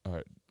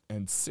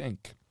and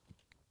sink.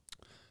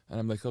 And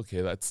I'm like,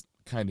 okay, that's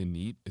kind of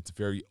neat. It's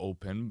very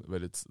open,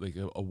 but it's like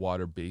a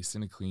water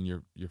basin to clean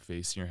your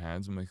face and your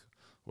hands. I'm like,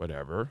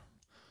 whatever.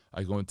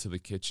 I go into the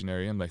kitchen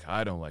area. I'm like,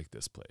 I don't like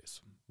this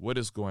place. What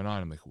is going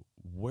on? I'm like,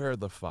 where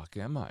the fuck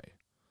am I?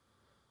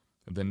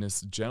 And then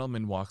this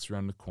gentleman walks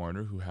around the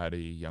corner who had a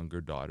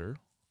younger daughter.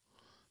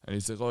 And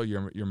he's like, oh,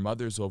 your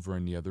mother's over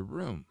in the other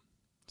room.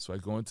 So I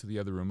go into the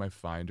other room. I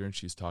find her, and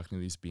she's talking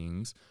to these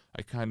beings.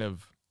 I kind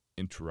of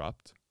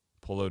interrupt,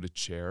 pull out a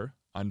chair,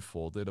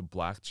 unfold it, a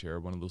black chair,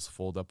 one of those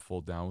fold up,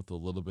 fold down with a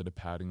little bit of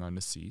padding on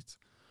the seat.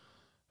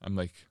 I'm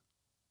like,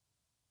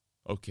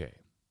 okay,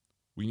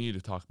 we need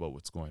to talk about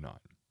what's going on.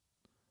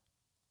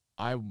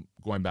 I'm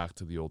going back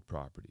to the old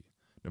property.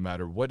 No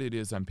matter what it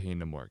is, I'm paying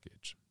the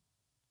mortgage,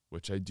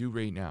 which I do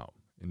right now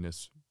in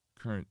this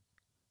current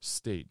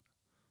state,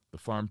 the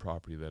farm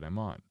property that I'm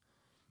on.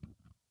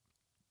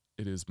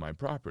 It is my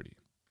property,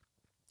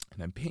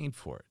 and I'm paying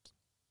for it,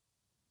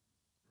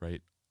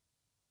 right?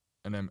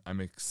 And I'm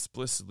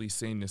explicitly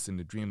saying this in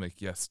the dream,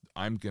 like, yes,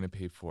 I'm going to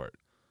pay for it,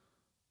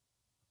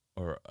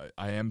 or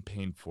I am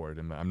paying for it,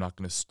 and I'm not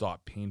going to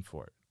stop paying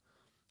for it.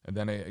 And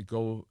then I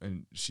go,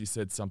 and she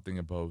said something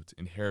about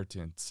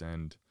inheritance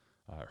and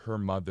her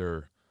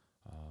mother,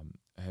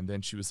 and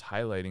then she was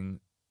highlighting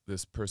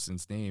this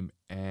person's name,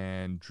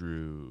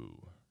 Andrew,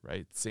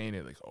 right? Saying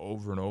it like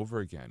over and over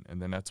again,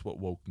 and then that's what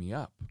woke me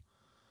up.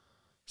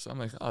 So I'm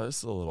like, oh, this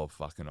is a little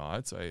fucking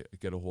odd. So I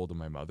get a hold of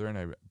my mother, and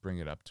I bring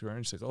it up to her,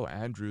 and she's like, oh,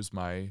 Andrew's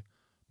my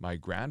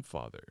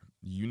grandfather.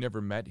 You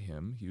never met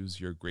him. He was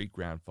your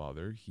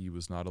great-grandfather. He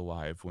was not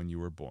alive when you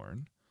were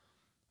born.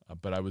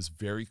 But I was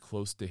very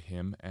close to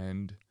him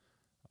and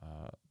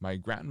my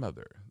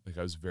grandmother. Like,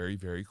 I was very,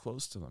 very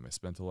close to them. I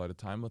spent a lot of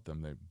time with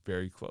them. They're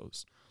very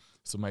close.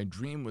 So my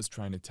dream was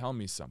trying to tell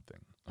me something.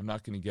 I'm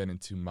not going to get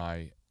into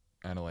my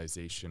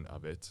analyzation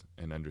of it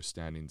and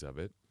understandings of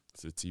it,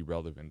 so it's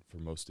irrelevant for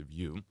most of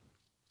you.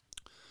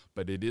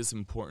 But it is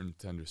important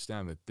to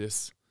understand that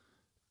this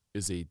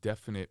is a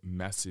definite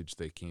message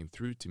that came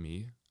through to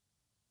me.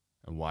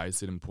 And why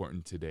is it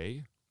important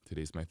today?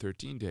 Today's my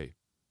 13th day.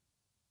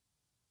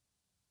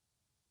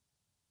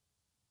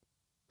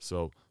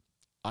 So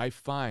I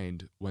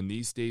find when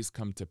these days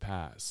come to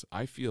pass,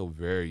 I feel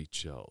very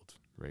chilled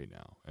right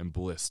now and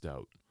blissed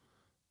out.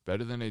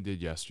 Better than I did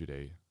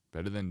yesterday,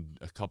 better than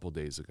a couple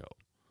days ago,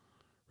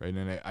 right?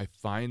 And I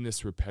find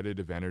this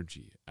repetitive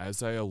energy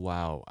as I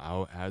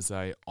as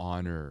I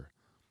honor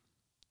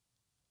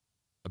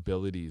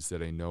abilities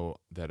that I know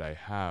that I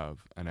have,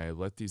 and I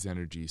let these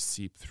energies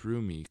seep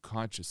through me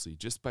consciously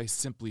just by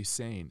simply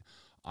saying,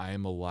 I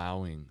am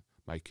allowing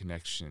my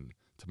connection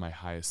to my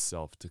highest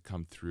self to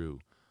come through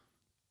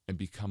and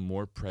become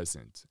more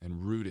present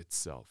and root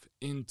itself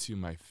into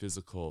my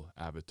physical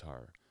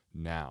avatar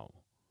now.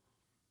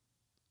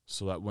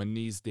 So that when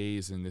these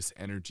days and this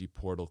energy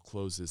portal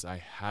closes, I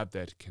have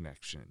that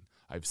connection.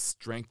 I've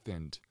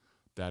strengthened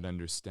that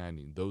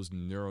understanding, those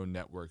neural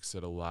networks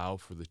that allow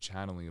for the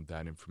channeling of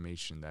that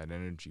information, that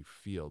energy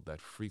field,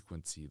 that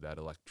frequency, that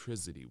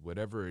electricity,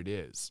 whatever it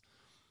is.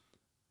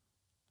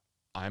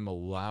 I'm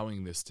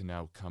allowing this to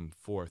now come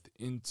forth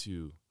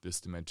into this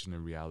dimension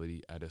of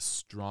reality at a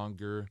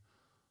stronger,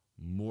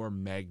 more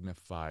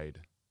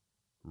magnified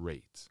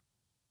rate.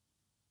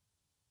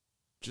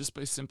 Just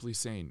by simply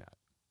saying that.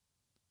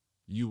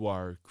 You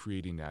are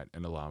creating that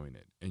and allowing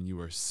it. And you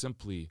are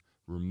simply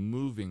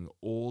removing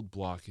old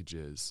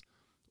blockages,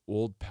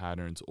 old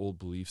patterns, old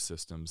belief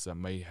systems that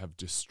may have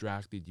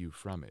distracted you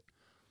from it.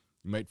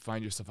 You might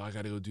find yourself, I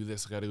got to go do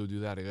this, I got to go do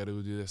that, I got to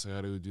go do this, I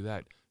got to go do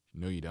that.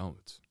 No, you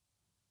don't.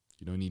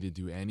 You don't need to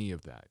do any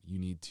of that. You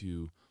need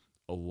to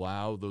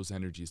allow those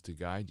energies to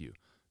guide you.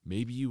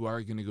 Maybe you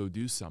are going to go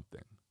do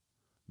something.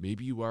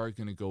 Maybe you are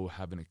going to go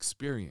have an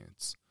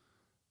experience,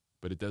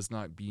 but it does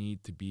not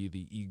need to be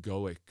the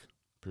egoic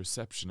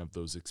perception of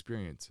those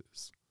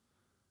experiences.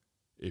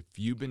 If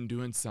you've been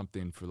doing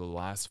something for the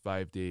last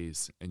 5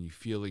 days and you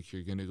feel like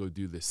you're going to go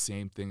do the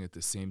same thing at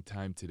the same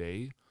time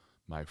today,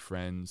 my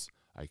friends,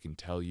 I can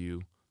tell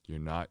you, you're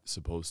not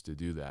supposed to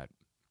do that.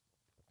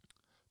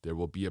 There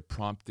will be a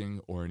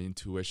prompting or an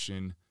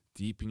intuition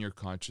deep in your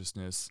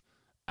consciousness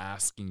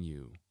asking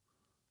you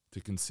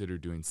to consider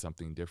doing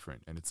something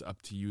different. And it's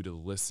up to you to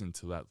listen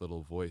to that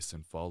little voice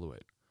and follow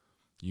it.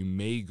 You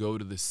may go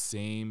to the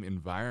same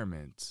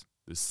environment,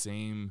 the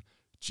same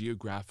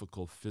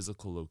geographical,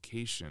 physical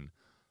location,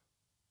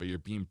 but you're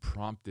being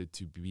prompted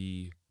to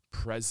be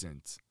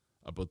present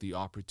about the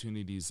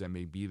opportunities that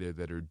may be there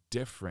that are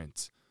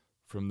different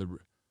from the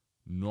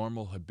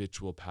normal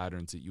habitual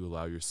patterns that you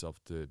allow yourself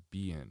to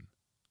be in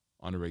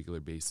on a regular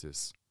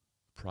basis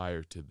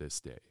prior to this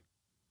day,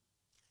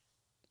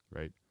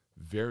 right?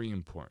 Very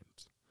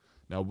important.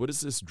 Now, what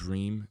is this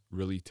dream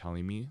really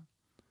telling me?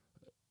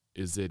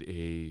 Is it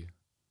a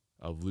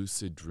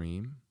lucid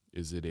dream?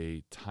 Is it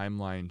a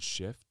timeline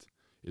shift?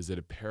 Is it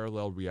a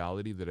parallel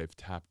reality that I've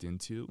tapped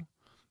into?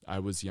 I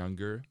was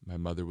younger. My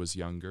mother was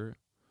younger.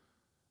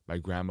 My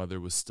grandmother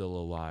was still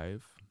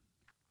alive.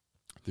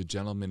 The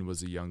gentleman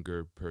was a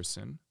younger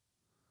person.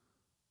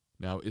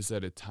 Now, is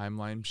that a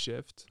timeline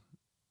shift?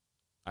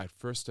 At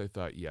first I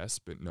thought yes,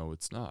 but no,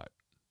 it's not.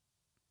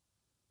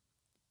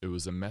 It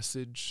was a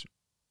message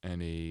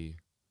and a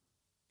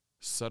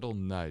subtle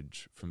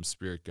nudge from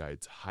spirit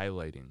guides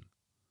highlighting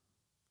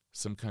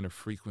some kind of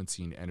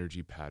frequency and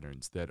energy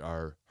patterns that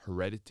are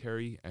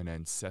hereditary and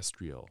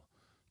ancestral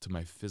to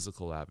my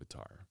physical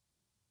avatar.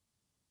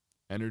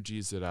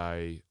 Energies that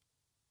I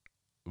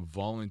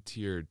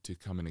volunteered to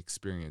come and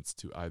experience,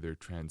 to either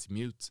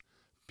transmute,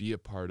 be a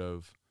part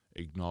of,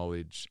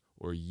 acknowledge,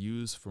 or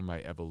use for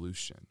my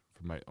evolution,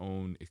 for my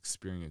own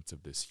experience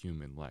of this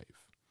human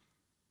life.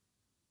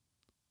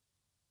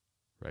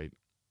 Right?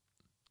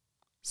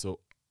 So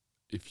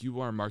if you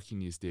are marking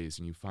these days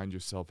and you find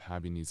yourself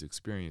having these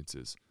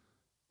experiences,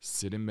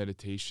 sit in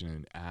meditation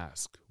and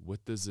ask,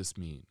 what does this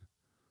mean?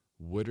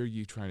 What are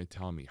you trying to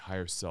tell me?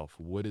 Higher self,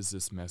 what is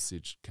this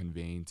message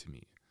conveying to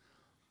me?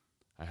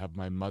 I have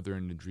my mother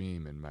in the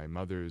dream, and my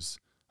mother's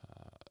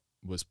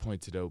was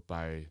pointed out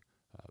by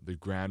the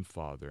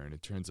grandfather, and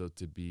it turns out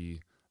to be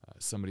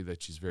somebody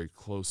that she's very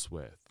close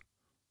with,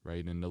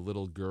 right? And the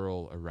little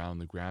girl around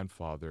the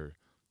grandfather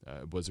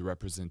was a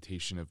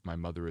representation of my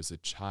mother as a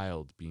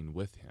child being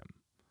with him.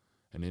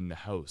 And in the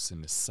house,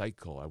 in the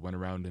cycle, I went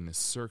around in a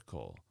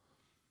circle,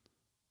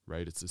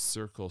 right? It's a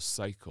circle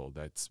cycle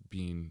that's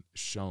being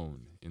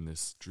shown in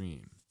this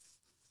dream,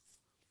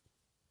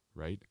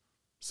 right?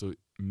 So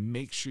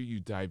make sure you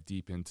dive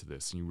deep into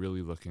this and you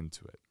really look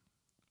into it.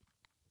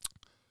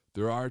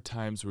 There are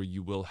times where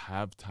you will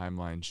have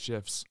timeline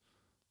shifts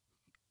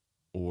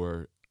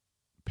or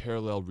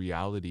parallel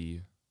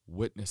reality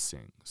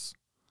witnessings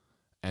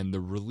and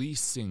the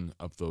releasing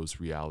of those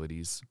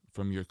realities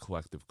from your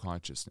collective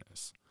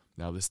consciousness.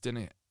 Now, this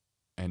didn't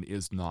and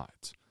is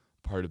not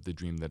part of the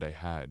dream that I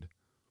had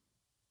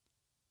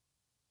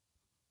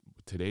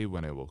today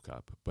when I woke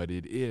up, but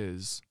it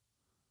is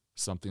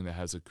something that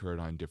has occurred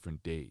on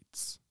different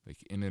dates,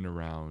 like in and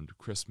around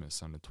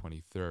Christmas on the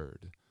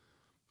 23rd,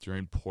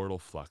 during portal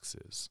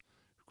fluxes,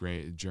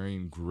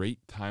 during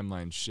great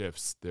timeline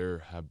shifts. There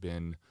have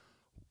been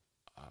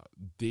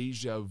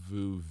deja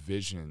vu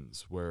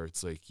visions where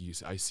it's like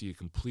I see it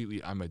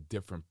completely, I'm a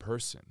different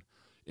person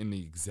in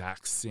the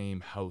exact same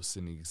house,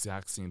 in the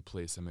exact same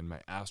place. I'm in my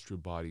astral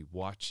body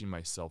watching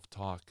myself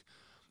talk,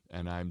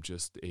 and I'm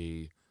just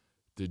a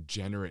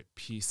degenerate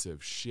piece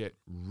of shit,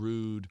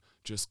 rude,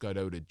 just got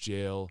out of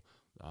jail,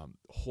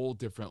 whole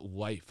different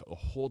life, a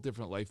whole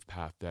different life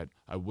path that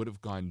I would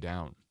have gone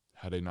down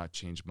had I not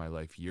changed my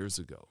life years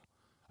ago.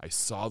 I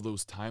saw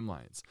those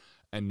timelines,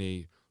 and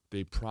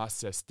they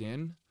processed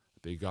in,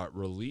 they got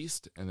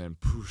released, and then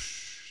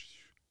poosh,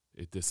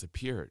 it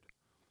disappeared,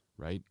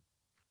 right?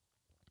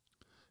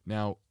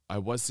 Now, I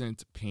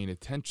wasn't paying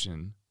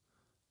attention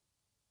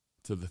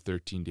to the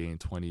 13-day and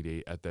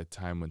 20-day at that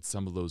time when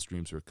some of those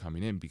dreams were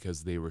coming in,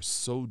 because they were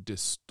so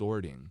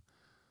distorting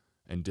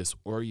and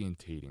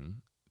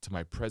disorientating to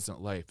my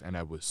present life. And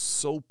I was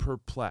so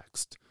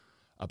perplexed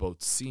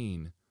about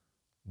seeing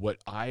what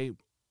I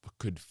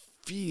could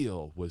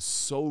feel was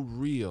so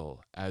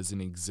real as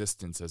an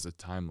existence, as a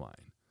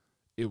timeline.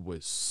 It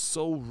was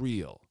so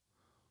real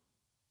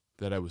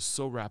that I was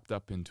so wrapped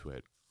up into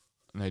it.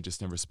 And I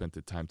just never spent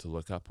the time to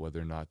look up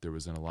whether or not there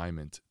was an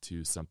alignment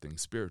to something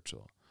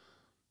spiritual.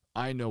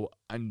 I know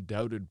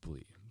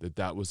undoubtedly that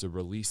that was a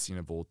releasing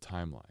of old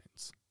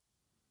timelines,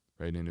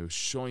 right? And it was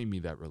showing me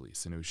that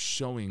release, and it was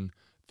showing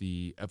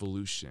the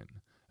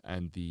evolution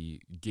and the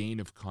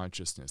gain of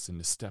consciousness and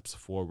the steps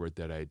forward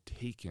that I had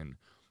taken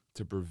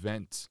to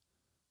prevent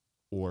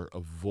or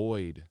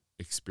avoid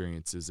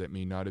experiences that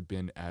may not have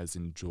been as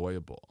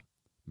enjoyable,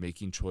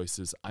 making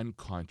choices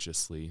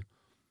unconsciously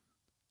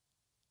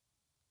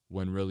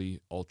when really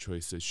all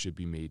choices should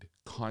be made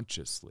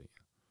consciously,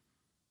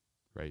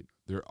 right?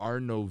 There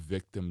are no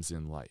victims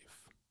in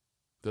life.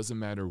 Doesn't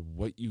matter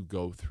what you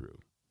go through.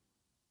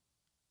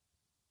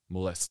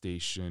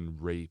 Molestation,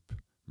 rape,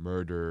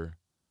 murder,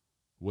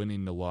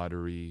 winning the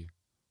lottery,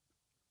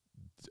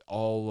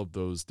 all of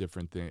those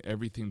different things,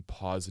 everything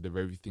positive,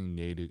 everything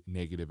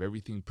negative,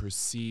 everything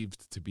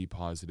perceived to be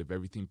positive,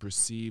 everything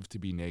perceived to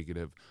be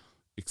negative,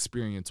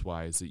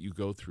 experience-wise that you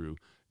go through,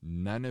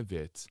 none of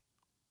it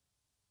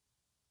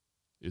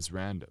is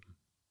random.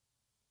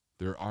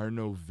 There are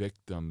no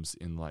victims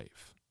in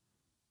life.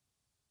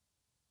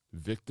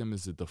 Victim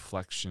is a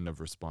deflection of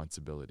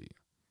responsibility.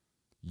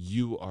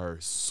 You are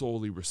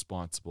solely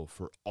responsible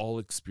for all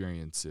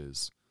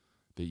experiences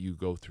that you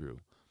go through.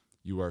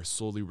 You are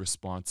solely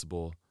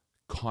responsible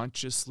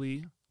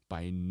consciously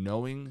by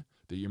knowing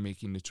that you're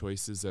making the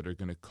choices that are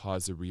going to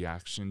cause a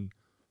reaction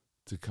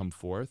to come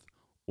forth,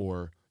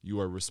 or you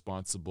are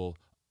responsible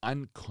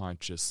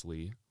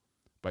unconsciously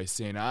by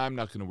saying, I'm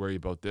not going to worry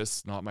about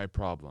this, not my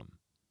problem.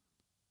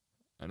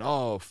 And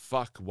oh,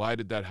 fuck, why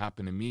did that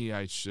happen to me?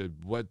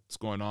 What's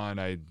going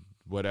on?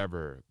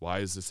 Whatever. Why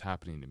is this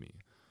happening to me?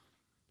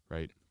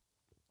 Right?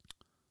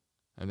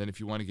 And then if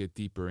you want to get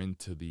deeper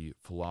into the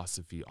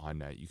philosophy on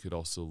that, you could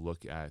also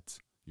look at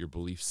your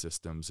belief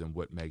systems and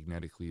what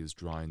magnetically is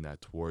drawing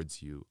that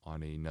towards you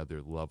on another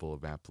level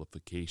of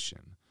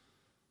amplification.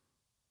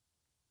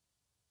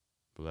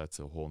 But that's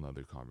a whole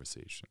nother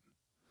conversation.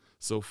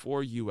 So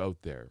for you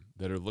out there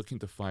that are looking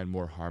to find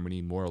more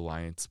harmony, more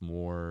alliance,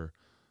 more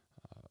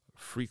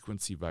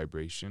frequency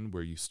vibration,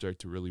 where you start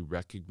to really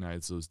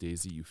recognize those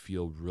days that you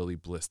feel really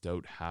blissed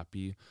out,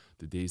 happy,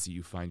 the days that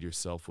you find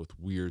yourself with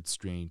weird,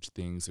 strange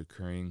things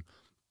occurring,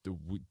 the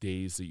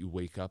days that you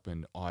wake up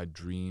in odd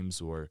dreams,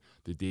 or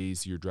the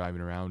days you're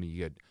driving around and you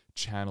get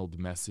channeled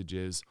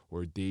messages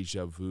or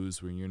deja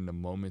vus where you're in the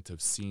moment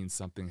of seeing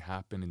something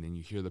happen and then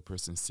you hear the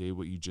person say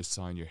what you just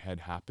saw in your head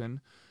happen,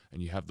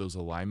 and you have those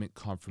alignment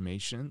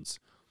confirmations.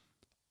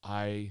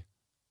 I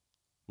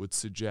would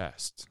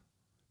suggest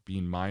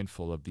being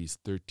mindful of these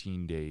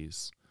 13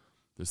 days,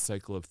 the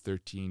cycle of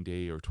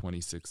 13-day or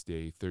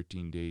 26-day,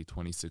 13-day,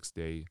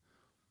 26-day,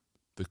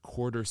 the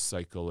quarter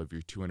cycle of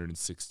your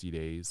 260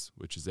 days,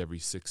 which is every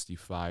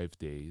 65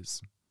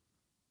 days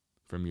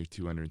from your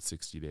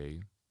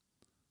 260-day,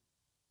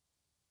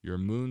 your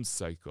moon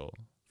cycle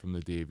from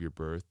the day of your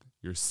birth,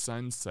 your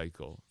sun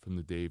cycle from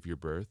the day of your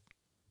birth.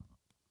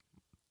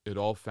 It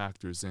all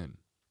factors in.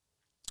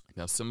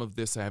 Now, some of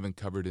this I haven't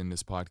covered in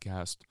this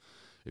podcast.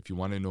 If you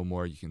want to know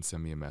more, you can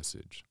send me a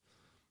message,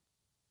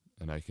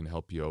 and I can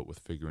help you out with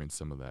figuring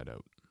some of that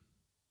out.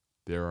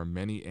 There are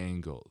many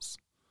angles.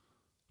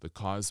 The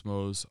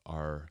cosmos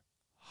are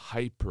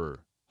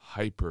hyper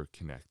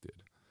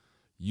connected.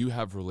 You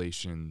have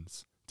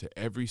relations to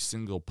every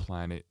single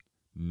planet,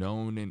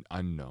 known and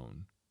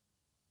unknown,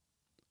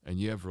 and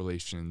you have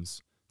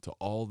relations to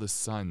all the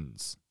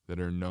suns that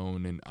are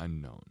known and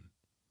unknown.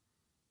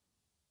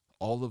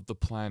 All of the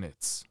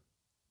planets,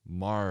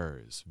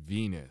 Mars,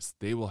 Venus,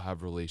 they will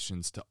have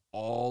relations to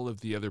all of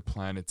the other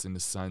planets and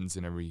the suns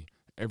in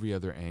every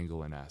other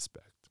angle and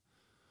aspect,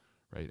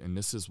 right? And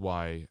this is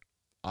why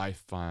I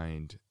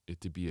find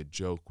it to be a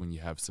joke when you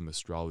have some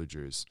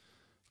astrologers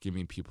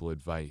giving people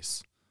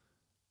advice,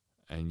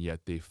 and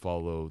yet they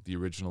follow the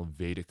original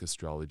Vedic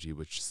astrology,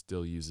 which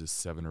still uses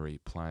 7 or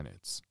 8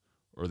 planets,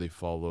 or they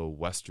follow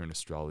Western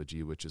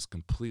astrology, which is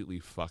completely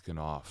fucking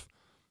off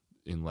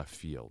in left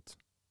field,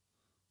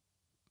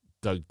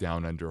 dug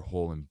down under a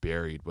hole and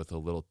buried with a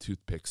little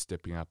toothpick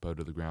sticking up out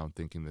of the ground,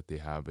 thinking that they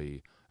have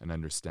an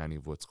understanding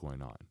of what's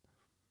going on.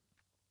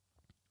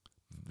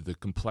 The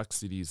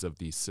complexities of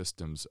these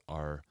systems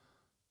are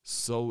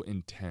so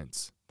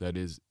intense that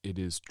it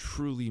is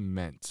truly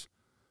meant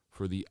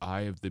for the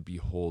eye of the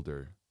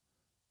beholder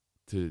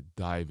to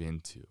dive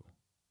into.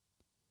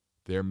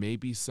 There may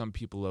be some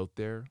people out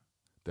there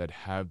that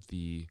have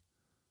the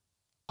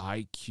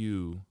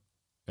IQ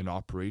and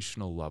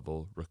operational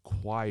level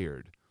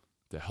required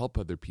to help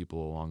other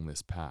people along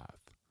this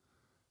path.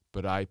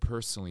 But I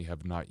personally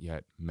have not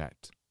yet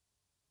met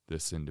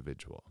this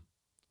individual.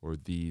 or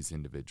these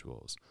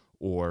individuals,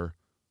 or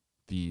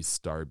these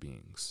star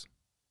beings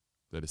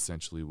that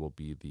essentially will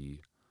be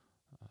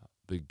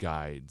the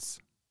guides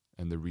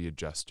and the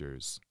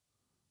readjusters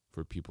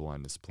for people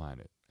on this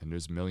planet. And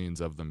there's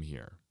millions of them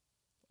here,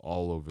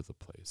 all over the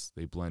place.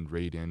 They blend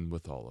right in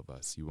with all of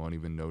us. You won't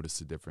even notice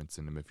a difference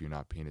in them if you're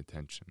not paying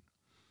attention.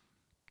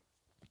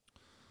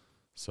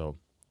 So,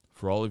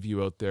 for all of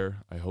you out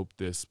there, I hope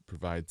this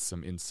provides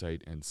some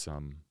insight and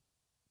some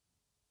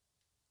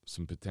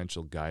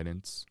potential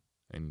guidance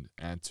and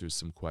answers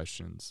some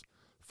questions.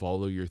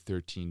 Follow your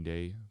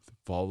 13-day,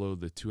 follow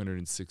the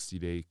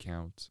 260-day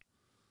count.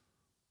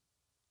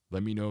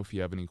 Let me know if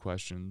you have any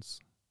questions.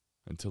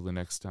 Until the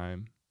next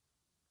time,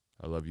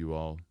 I love you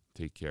all.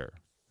 Take care.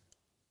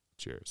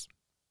 Cheers.